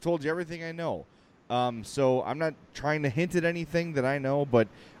 I've told you everything I know. So I'm not trying to hint at anything that I know, but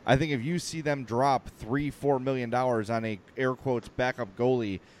I think if you see them drop $3-4 million on a air quotes backup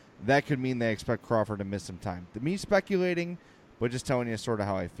goalie, that could mean they expect Crawford to miss some time. To me speculating, but just telling you sort of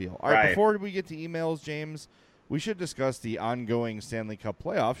how I feel. All right, before we get to emails, James, we should discuss the ongoing Stanley Cup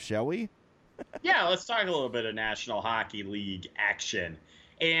playoffs, shall we? Yeah, let's talk a little bit of National Hockey League action.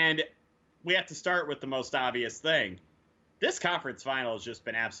 And we have to start with the most obvious thing. This conference final has just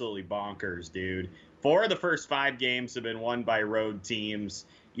been absolutely bonkers, dude. 4 of the first 5 games have been won by road teams.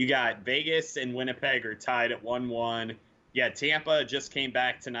 You got Vegas and Winnipeg are tied at 1-1. Yeah, Tampa just came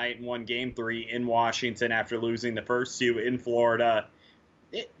back tonight and won Game 3 in Washington after losing the first 2 in Florida.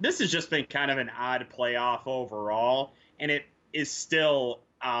 This has just been kind of an odd playoff overall, and it is still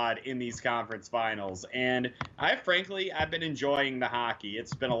odd in these conference finals. And I've been enjoying the hockey.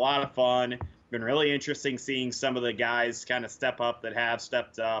 It's been a lot of fun. Been really interesting seeing some of the guys kind of step up that have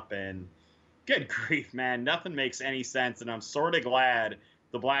stepped up. And good grief, man, nothing makes any sense. And I'm sort of glad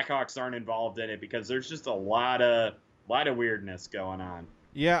the Blackhawks aren't involved in it, because there's just a lot of weirdness going on.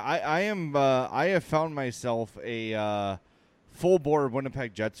 Yeah, I am. I have found myself a full-board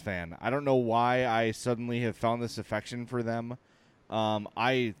Winnipeg Jets fan. I don't know why I suddenly have found this affection for them.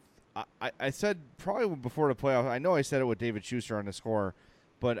 I said probably before the playoffs, I know I said it with David Schuster on the Score,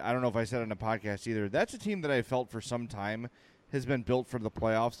 but I don't know if I said it on the podcast either. That's a team that I felt for some time has been built for the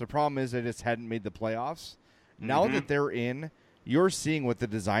playoffs. The problem is they just hadn't made the playoffs. Now that they're in, you're seeing what the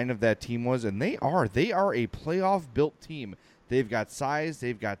design of that team was, and they are a playoff-built team. They've got size,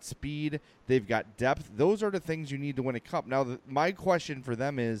 they've got speed, they've got depth. Those are the things you need to win a cup. Now, my question for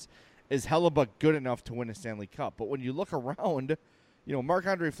them is Hellebuyck good enough to win a Stanley Cup? But when you look around,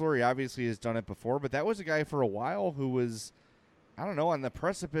 Marc-Andre Fleury obviously has done it before, but that was a guy for a while who was, I don't know, on the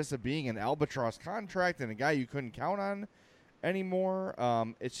precipice of being an albatross contract and a guy you couldn't count on anymore.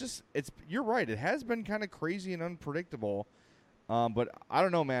 You're right. It has been kind of crazy and unpredictable. But I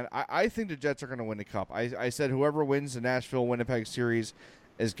don't know, man. I think the Jets are going to win the Cup. I said whoever wins the Nashville-Winnipeg series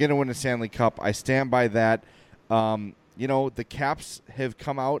is going to win the Stanley Cup. I stand by that. The Caps have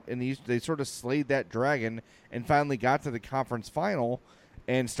come out, and they sort of slayed that dragon and finally got to the conference final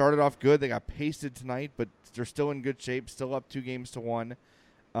and started off good. They got pasted tonight, but they're still in good shape, still up 2-1.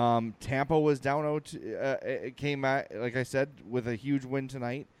 Tampa was down 0-2. It came out, like I said, with a huge win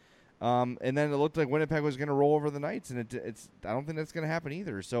tonight. And then it looked like Winnipeg was going to roll over the Knights, and I don't think that's going to happen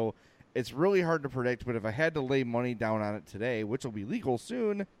either. So it's really hard to predict, but if I had to lay money down on it today, which will be legal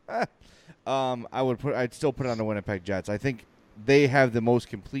soon, I'd still put it on the Winnipeg Jets. I think they have the most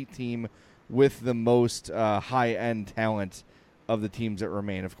complete team with the most high-end talent of the teams that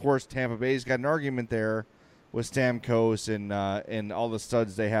remain. Of course, Tampa Bay's got an argument there with Stamkos and all the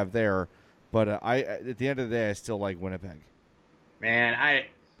studs they have there, but at the end of the day, I still like Winnipeg. Man,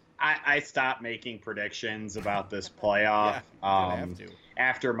 I stopped making predictions about this playoff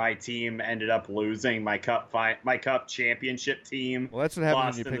after my team ended up losing my cup championship team. Well, that's what happened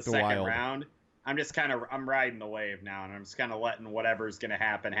lost when you in picked the the second Wild. round. I'm riding the wave now, and I'm just kind of letting whatever's going to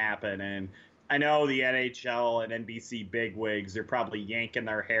happen. And I know the NHL and NBC bigwigs are probably yanking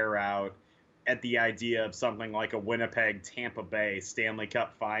their hair out at the idea of something like a Winnipeg Tampa Bay Stanley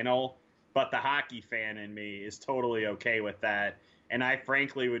Cup final, but the hockey fan in me is totally okay with that. And I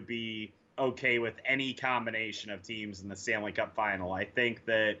frankly would be okay with any combination of teams in the Stanley Cup final. I think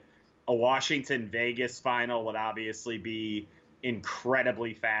that a Washington-Vegas final would obviously be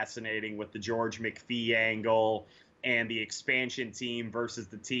incredibly fascinating with the George McPhee angle and the expansion team versus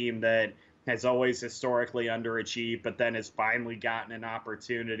the team that has always historically underachieved but then has finally gotten an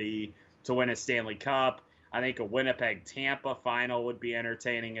opportunity to win a Stanley Cup. I think a Winnipeg-Tampa final would be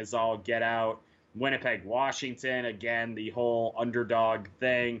entertaining as all get out. Winnipeg, Washington, again, the whole underdog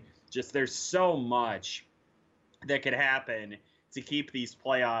thing. Just there's so much that could happen to keep these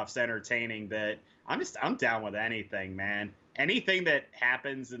playoffs entertaining that I'm down with anything, man. Anything that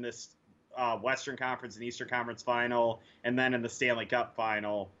happens in this Western Conference and Eastern Conference final, and then in the Stanley Cup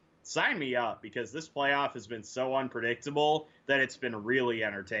final, sign me up, because this playoff has been so unpredictable that it's been really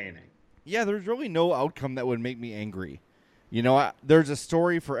entertaining. Yeah, there's really no outcome that would make me angry. You know, there's a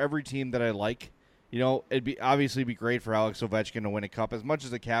story for every team that I like. You know, it'd obviously be great for Alex Ovechkin to win a cup. As much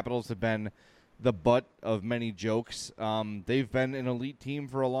as the Capitals have been the butt of many jokes, they've been an elite team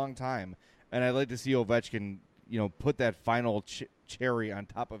for a long time. And I'd like to see Ovechkin, you know, put that final cherry on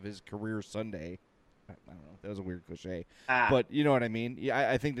top of his career sundae. I don't know. That was a weird cliche. But you know what I mean? Yeah,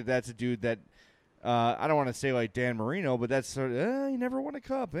 I think that's a dude that, I don't want to say like Dan Marino, but that's sort of, he never won a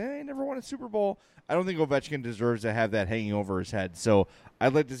cup. He never won a Super Bowl. I don't think Ovechkin deserves to have that hanging over his head. So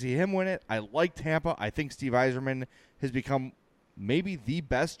I'd like to see him win it. I like Tampa. I think Steve Yzerman has become maybe the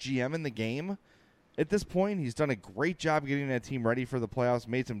best GM in the game at this point. He's done a great job getting that team ready for the playoffs,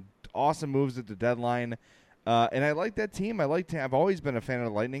 made some awesome moves at the deadline. And I like that team. I've always been a fan of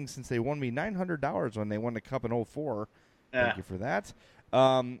the Lightning since they won me $900 when they won the Cup in 2004. Thank you for that.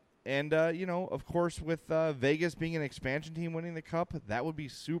 You know, of course, with Vegas being an expansion team winning the Cup, that would be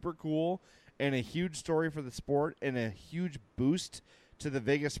super cool and a huge story for the sport and a huge boost to the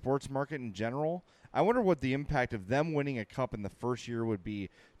Vegas sports market in general. I wonder what the impact of them winning a Cup in the first year would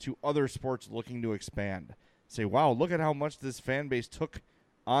be to other sports looking to expand. Say, wow, look at how much this fan base took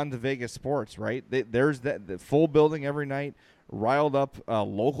on to Vegas sports, right? There's the full building every night, riled up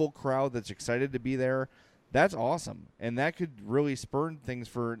local crowd that's excited to be there. That's awesome, and that could really spur things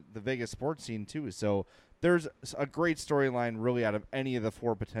for the Vegas sports scene too. So there's a great storyline really out of any of the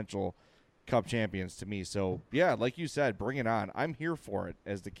four potential Cup champions to me. So yeah, like you said, bring it on. I'm here for it,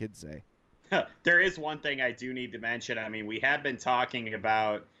 as the kids say. There is one thing I do need to mention. I mean, we have been talking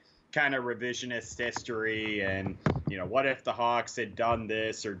about kind of revisionist history and, you know, what if the Hawks had done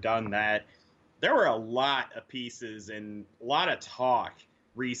this or done that. There were a lot of pieces and a lot of talk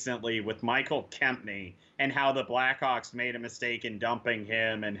recently with Michael Kempny and how the Blackhawks made a mistake in dumping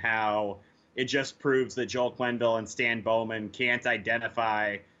him, and how it just proves that Joel Quenneville and Stan Bowman can't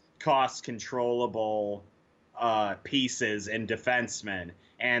identify cost-controllable pieces and defensemen.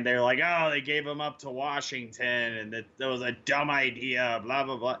 And they're like, oh, they gave him up to Washington, and that was a dumb idea, blah,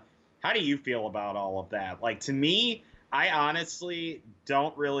 blah, blah. How do you feel about all of that? Like, to me, I honestly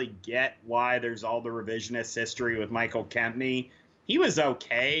don't really get why there's all the revisionist history with Michael Kempny. He was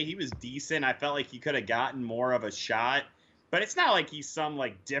okay. He was decent. I felt like he could have gotten more of a shot. But it's not like he's some,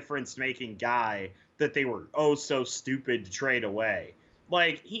 like, difference-making guy that they were so stupid to trade away.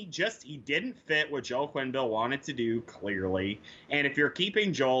 Like, he didn't fit what Joel Quenneville wanted to do, clearly. And if you're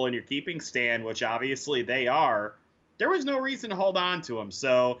keeping Joel and you're keeping Stan, which obviously they are, there was no reason to hold on to him.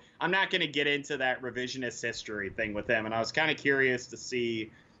 So I'm not going to get into that revisionist history thing with him. And I was kind of curious to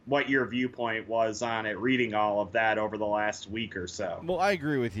see what your viewpoint was on it, reading all of that over the last week or so. Well, I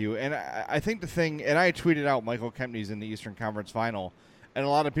agree with you. And I think the thing, and I tweeted out Michael Kempny's in the Eastern Conference Final, and a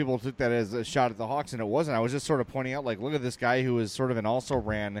lot of people took that as a shot at the Hawks, and it wasn't. I was just sort of pointing out, like, look at this guy who is sort of an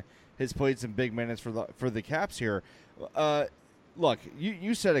also-ran, has played some big minutes for the Caps here. Look,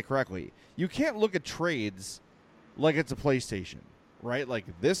 you said it correctly. You can't look at trades like it's a PlayStation, right? Like,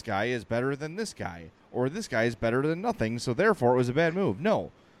 this guy is better than this guy, or this guy is better than nothing, so therefore it was a bad move.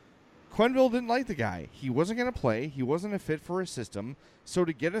 No. Quenneville didn't like the guy. He wasn't going to play. He wasn't a fit for his system, so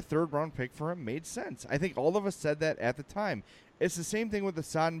to get a third-round pick for him made sense. I think all of us said that at the time. It's the same thing with the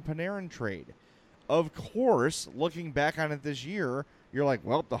Saad and Panarin trade. Of course, looking back on it this year, you're like,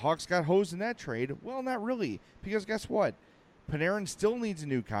 well, the Hawks got hosed in that trade. Well, not really, because guess what? Panarin still needs a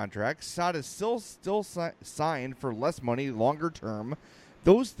new contract. Saad is still signed for less money, longer term.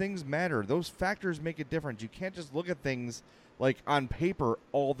 Those things matter. Those factors make a difference. You can't just look at things like on paper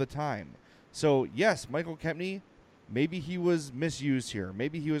all the time. So, yes, Michael Kempny, maybe he was misused here.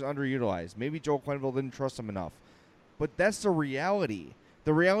 Maybe he was underutilized. Maybe Joel Quenneville didn't trust him enough. But that's the reality.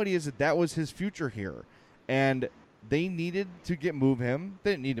 The reality is that was his future here. And they needed to move him.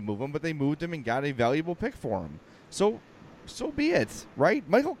 They didn't need to move him, but they moved him and got a valuable pick for him. So be it, right?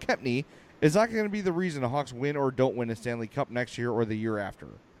 Michael Kempny is not going to be the reason the Hawks win or don't win a Stanley Cup next year or the year after.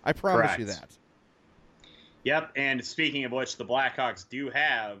 I promise you that. Yep, and speaking of which, the Blackhawks do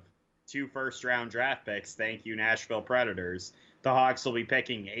have 2 first-round draft picks. Thank you, Nashville Predators. The Hawks will be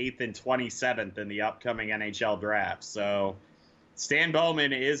picking 8th and 27th in the upcoming NHL draft. So Stan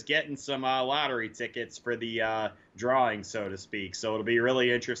Bowman is getting some lottery tickets for the drawing, so to speak. So it'll be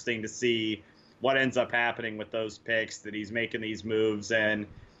really interesting to see what ends up happening with those picks, that he's making these moves. And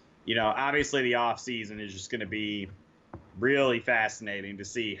obviously the offseason is just going to be really fascinating to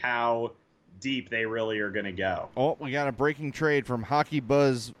see how deep they really are going to go. Oh, we got a breaking trade from Hockey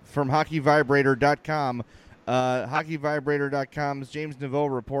Buzz from HockeyVibrator.com. HockeyVibrator.com's James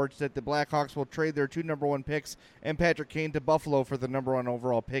Naveau reports that the Blackhawks will trade their 2 number 1 picks and Patrick Kane to Buffalo for the number 1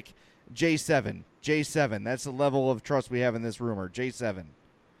 overall pick, J7. J7. That's the level of trust we have in this rumor. J7.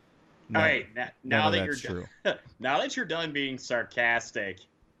 No, all right, now that you're true. Now that you're done being sarcastic,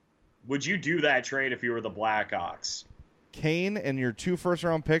 would you do that trade if you were the Blackhawks? Kane and your 2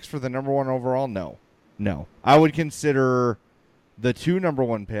 first-round picks for the number 1 overall? No. I would consider the 2 number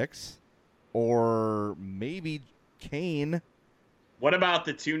 1 picks or maybe Kane. What about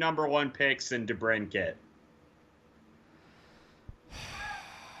the 2 number 1 picks and DeBrincat?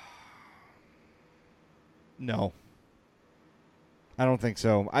 No. I don't think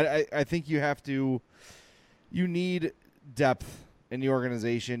so. I think you need depth in the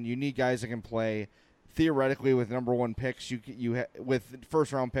organization. You need guys that can play. Theoretically, with number 1 picks, with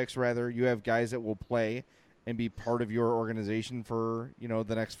first round picks rather, you have guys that will play and be part of your organization for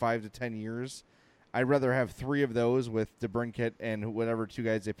the next 5 to 10 years. I'd rather have 3 of those with DeBrincat and whatever 2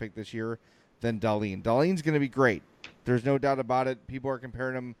 guys they pick this year than Dahlin. Dahlin's going to be great. There's no doubt about it. People are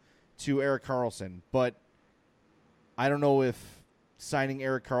comparing him to Erik Karlsson, but I don't know if signing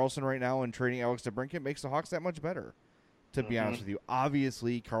Erik Karlsson right now and trading Alex DeBrincat makes the Hawks that much better, to be honest with you.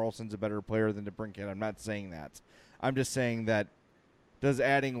 Obviously, Karlsson's a better player than DeBrincat. I'm not saying that. I'm just saying that does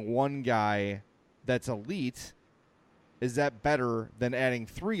adding 1 guy that's elite, is that better than adding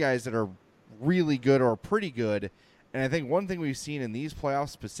 3 guys that are really good or pretty good? And I think one thing we've seen in these playoffs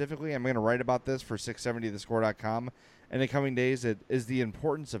specifically, I'm going to write about this for 670thescore.com in the coming days, is the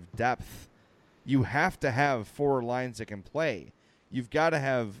importance of depth. You have to have 4 lines that can play. You've got to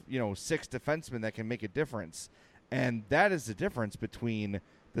have, 6 defensemen that can make a difference. And that is the difference between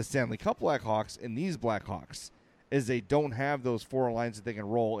the Stanley Cup Blackhawks and these Blackhawks, is they don't have those 4 lines that they can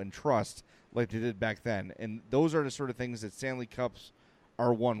roll and trust like they did back then. And those are the sort of things that Stanley Cups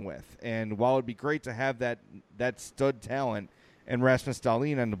are won with. And while it'd be great to have that stud talent and Rasmus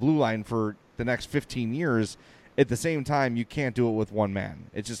Dahlin on the blue line for the next 15 years, at the same time, you can't do it with 1 man.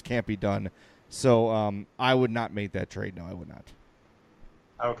 It just can't be done. So I would not make that trade. No, I would not.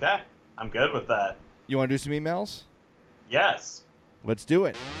 Okay. I'm good with that. You want to do some emails? Yes. Let's do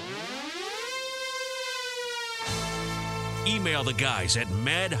it. Email the guys at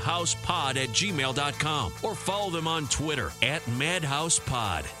madhousepod@gmail.com or follow them on Twitter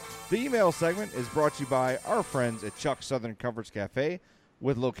 @madhousepod. The email segment is brought to you by our friends at Chuck's Southern Comforts Cafe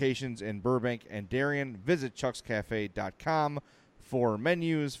with locations in Burbank and Darien. Visit chuckscafe.com for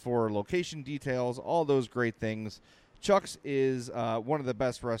menus, for location details, all those great things. Chuck's is one of the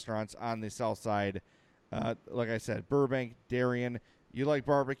best restaurants on the south side. Like I said, Burbank, Darien. You like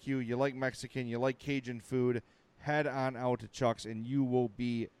barbecue, you like Mexican, you like Cajun food, head on out to Chuck's and you will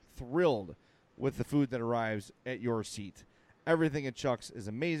be thrilled with the food that arrives at your seat. Everything at Chuck's is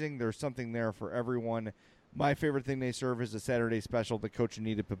amazing. There's something there for everyone. My favorite thing they serve is the Saturday special, the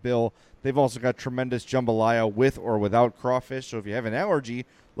Cochinita Pibil. They've also got tremendous jambalaya with or without crawfish. So if you have an allergy,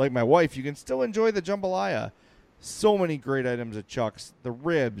 like my wife, you can still enjoy the jambalaya. So many great items at Chuck's. The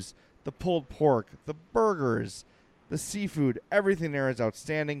ribs, the pulled pork, the burgers, the seafood, everything there is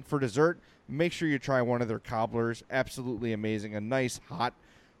outstanding. For dessert, make sure you try one of their cobblers. Absolutely amazing. A nice hot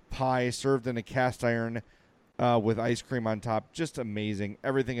pie served in a cast iron with ice cream on top. Just amazing.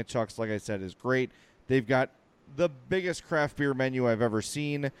 Everything at Chuck's, like I said, is great. They've got the biggest craft beer menu I've ever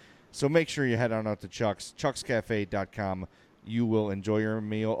seen. So make sure you head on out to Chuck's, chuckscafe.com. You will enjoy your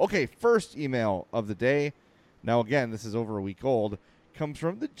meal. Okay, first email of the day. Now, again, this is over a week old. Comes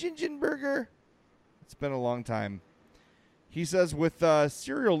from the Gingenberger. It's been a long time. He says, with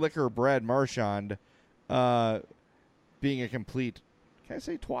serial licker Brad Marchand being a complete, can I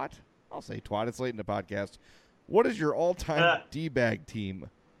say twat? I'll say twat. It's late in the podcast. What is your all-time D-bag team?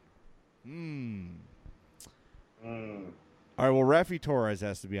 All right, well, Rafi Torres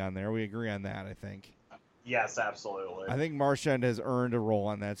has to be on there. We agree on that, I think. Yes, absolutely. I think Marchand has earned a role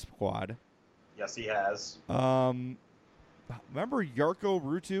on that squad. Yes, he has. Remember Jarkko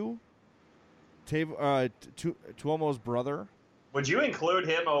Ruutu? Tuomo's brother? Would you include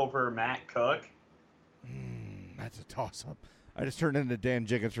him over Matt Cook? That's a toss-up. I just turned into Dan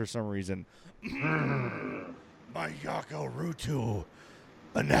Jiggins for some reason. My Jarkko Ruutu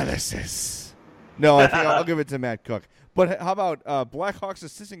analysis. No, I think I'll give it to Matt Cook. But how about Blackhawks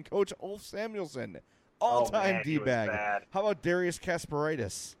assistant coach Ulf Samuelsson? All-time D-bag. How about Darius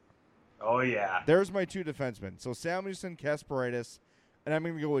Kasparaitis? Oh, yeah. There's my 2 defensemen. So Samuelsson, Kasparaitis, and I'm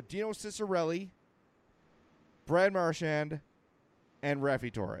going to go with Dino Ciccarelli, Brad Marchand, and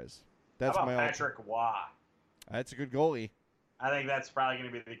Rafi Torres. That's How about my Patrick Waugh? That's a good goalie. I think that's probably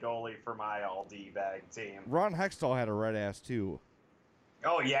going to be the goalie for my all-D-bag team. Ron Hextall had a red ass, too.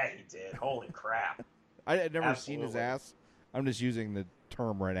 Oh, yeah, he did. Holy crap. I had never seen his ass. I'm just using the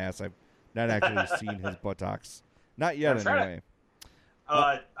term red ass. I've not actually seen his buttocks. Not yet, anyway.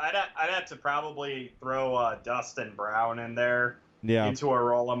 I'd have to probably throw Dustin Brown in there into a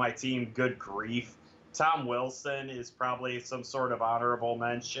role on my team. Good grief. Tom Wilson is probably some sort of honorable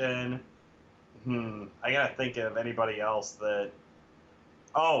mention. I got to think of anybody else that...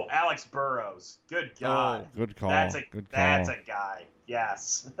 Oh, Alex Burrows. Good God. Oh, good call. That's a guy.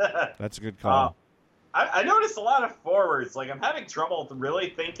 Yes. That's a good call. I noticed a lot of forwards. Like, I'm having trouble really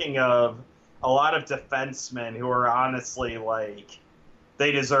thinking of a lot of defensemen who are honestly, like,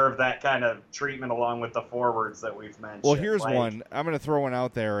 they deserve that kind of treatment along with the forwards that we've mentioned. Well, here's one. I'm going to throw one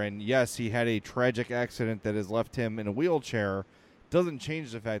out there. And, yes, he had a tragic accident that has left him in a wheelchair. Doesn't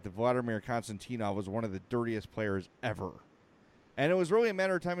change the fact that Vladimir Konstantinov was one of the dirtiest players ever. And it was really a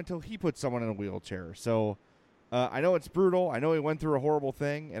matter of time until he put someone in a wheelchair. So I know it's brutal. I know he went through a horrible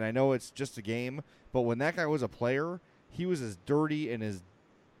thing, and I know it's just a game. But when that guy was a player, he was as dirty and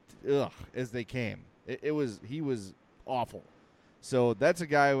as they came. He was awful. So that's a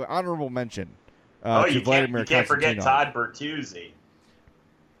guy, honorable mention. You can't forget Todd Bertuzzi.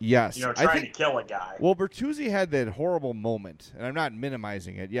 Yes. Trying to kill a guy. Well, Bertuzzi had that horrible moment, and I'm not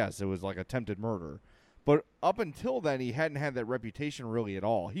minimizing it. Yes, it was like attempted murder. But up until then, he hadn't had that reputation really at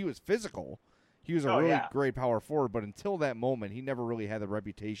all. He was physical. He was a great power forward, but until that moment, he never really had the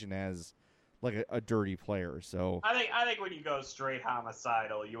reputation as like a dirty player. So I think when you go straight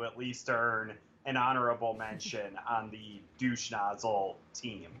homicidal, you at least earn an honorable mention on the douche nozzle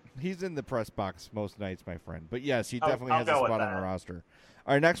team. He's in the press box most nights, my friend. But yes, he definitely has a spot on our roster.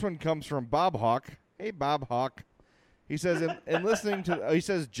 Our next one comes from Bob Hawk. Hey, Bob Hawk. He says, in listening to, he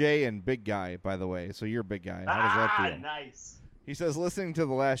says Jay and Big Guy, by the way. So you're Big Guy. How does that feel? Nice. He says, listening to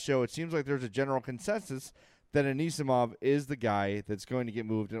the last show, it seems like there's a general consensus that Anisimov is the guy that's going to get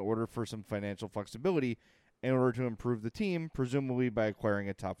moved in order for some financial flexibility in order to improve the team, presumably by acquiring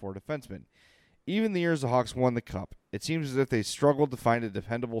a top four defenseman. Even the years the Hawks won the Cup, it seems as if they struggled to find a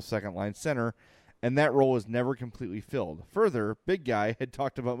dependable second-line center, and that role was never completely filled. Further, Big Guy had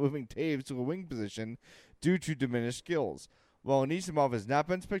talked about moving Taves to a wing position due to diminished skills. While Anisimov has not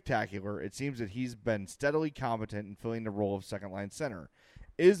been spectacular, it seems that he's been steadily competent in filling the role of second-line center.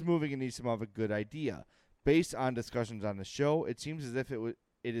 Is moving Anisimov a good idea? Based on discussions on the show, it seems as if it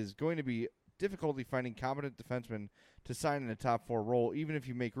is going to be difficulty finding competent defensemen to sign in a top four role, even if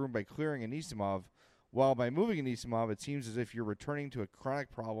you make room by clearing Anisimov. While by moving Anisimov, it seems as if you're returning to a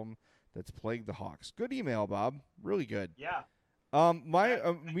chronic problem that's plagued the Hawks. Good email, Bob. Really good. Yeah. My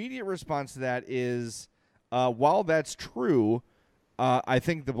immediate response to that is, while that's true, I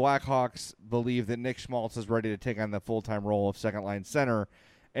think the Blackhawks believe that Nick Schmaltz is ready to take on the full-time role of second-line center,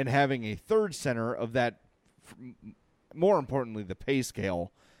 and having a third center of that, more importantly, the pay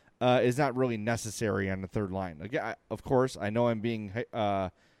scale, is not really necessary on the third line. Again, of course, I know I'm being, what's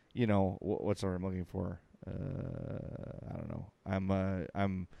the word I'm looking for? I don't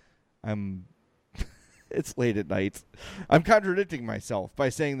know. I'm it's late at night. I'm contradicting myself by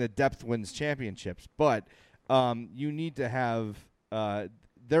saying that depth wins championships, but you need to have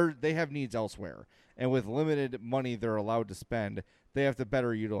they have needs elsewhere, and with limited money they're allowed to spend, they have to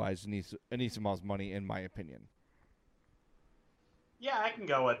better utilize Anisimov's money, in my opinion. Yeah, I can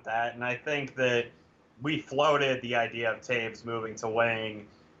go with that, and I think that we floated the idea of Taves moving to wing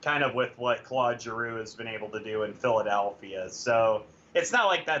kind of with what Claude Giroux has been able to do in Philadelphia. So it's not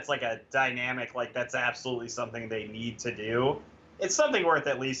like that's like a dynamic, like that's absolutely something they need to do. It's something worth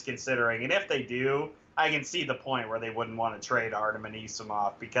at least considering, and if they do, I can see the point where they wouldn't want to trade Artem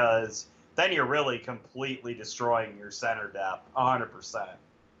Anisimov, because then you're really completely destroying your center depth 100%.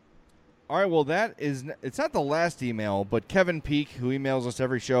 All right, well, it's not the last email, but Kevin Peak, who emails us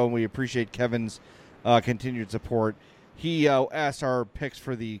every show, and we appreciate Kevin's continued support. He asked our picks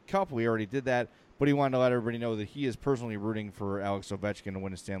for the Cup. We already did that, but he wanted to let everybody know that he is personally rooting for Alex Ovechkin to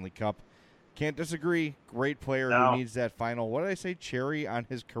win a Stanley Cup. Can't disagree. Great player who needs that final, what did I say, cherry on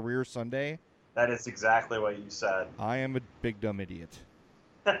his career Sunday? That is exactly what you said. I am a big dumb idiot.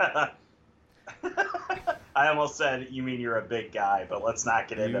 I almost said, you mean you're a big guy, but let's not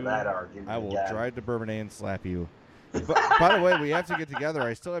get into that argument. I will drive to Bourbonnais and slap you. But, by the way, we have to get together.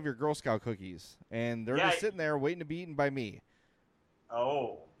 I still have your Girl Scout cookies, and they're just sitting there waiting to be eaten by me.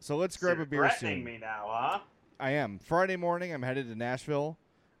 Oh. So let's grab a beer soon. Threatening me now, huh? I am. Friday morning, I'm headed to Nashville.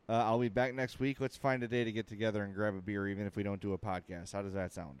 I'll be back next week. Let's find a day to get together and grab a beer, even if we don't do a podcast. How does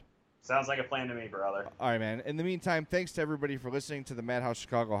that sound? Sounds like a plan to me, brother. All right, man. In the meantime, thanks to everybody for listening to the Madhouse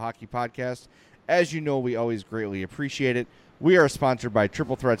Chicago Hockey Podcast. As you know, we always greatly appreciate it. We are sponsored by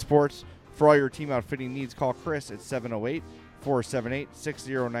Triple Threat Sports. For all your team outfitting needs, call Chris at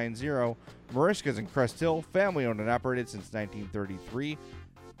 708-478-6090. Mariska's in Crest Hill, family owned and operated since 1933.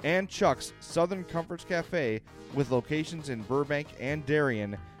 And Chuck's Southern Comforts Cafe with locations in Burbank and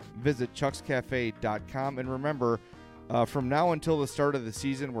Darien. Visit chuckscafe.com. And remember, from now until the start of the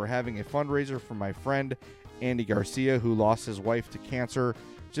season, we're having a fundraiser for my friend Andy Garcia, who lost his wife to cancer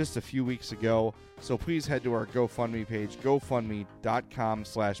just a few weeks ago. So please head to our GoFundMe page,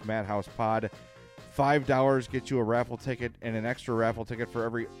 gofundme.com/madhousepod. $5 gets you a raffle ticket and an extra raffle ticket for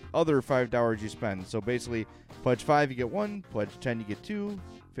every other $5 you spend. So basically, pledge 5, you get 1, pledge 10, you get 2,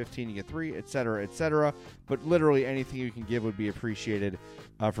 15, you get 3, etc., etc. But literally anything you can give would be appreciated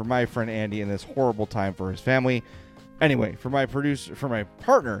for my friend Andy in this horrible time for his family. Anyway, for my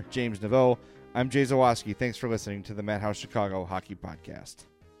partner, James Naveau, I'm Jay Zawoski. Thanks for listening to the Madhouse Chicago Hockey Podcast.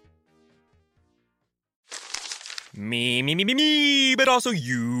 Me, but also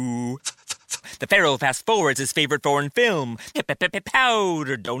you. The Pharaoh fast forwards his favorite foreign film,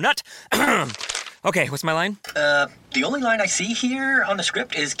 Powder Donut. Okay, what's my line? The only line I see here on the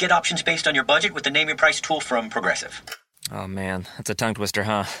script is get options based on your budget with the Name Your Price tool from Progressive. Oh man, that's a tongue twister,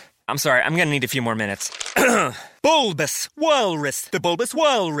 huh? I'm sorry, I'm gonna need a few more minutes. Bulbous Walrus, the Bulbous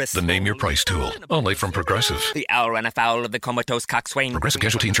Walrus. The Name Your Price tool, only from Progressive. The owl ran afoul of the comatose coxswain. Progressive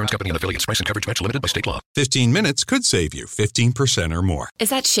Casualty Insurance Company and affiliates. Price and coverage match limited by state law. 15 minutes could save you 15% or more. Is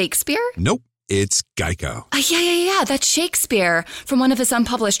that Shakespeare? Nope, it's Geico. Yeah, that's Shakespeare from one of his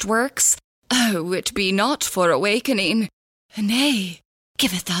unpublished works. Oh, it be not for awakening. Nay,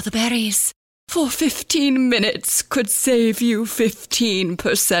 giveth thou the berries. For 15 minutes could save you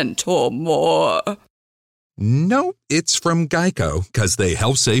 15% or more. Nope, it's from Geico, because they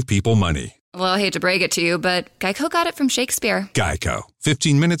help save people money. Well, I hate to break it to you, but Geico got it from Shakespeare. Geico.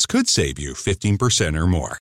 15 minutes could save you 15% or more.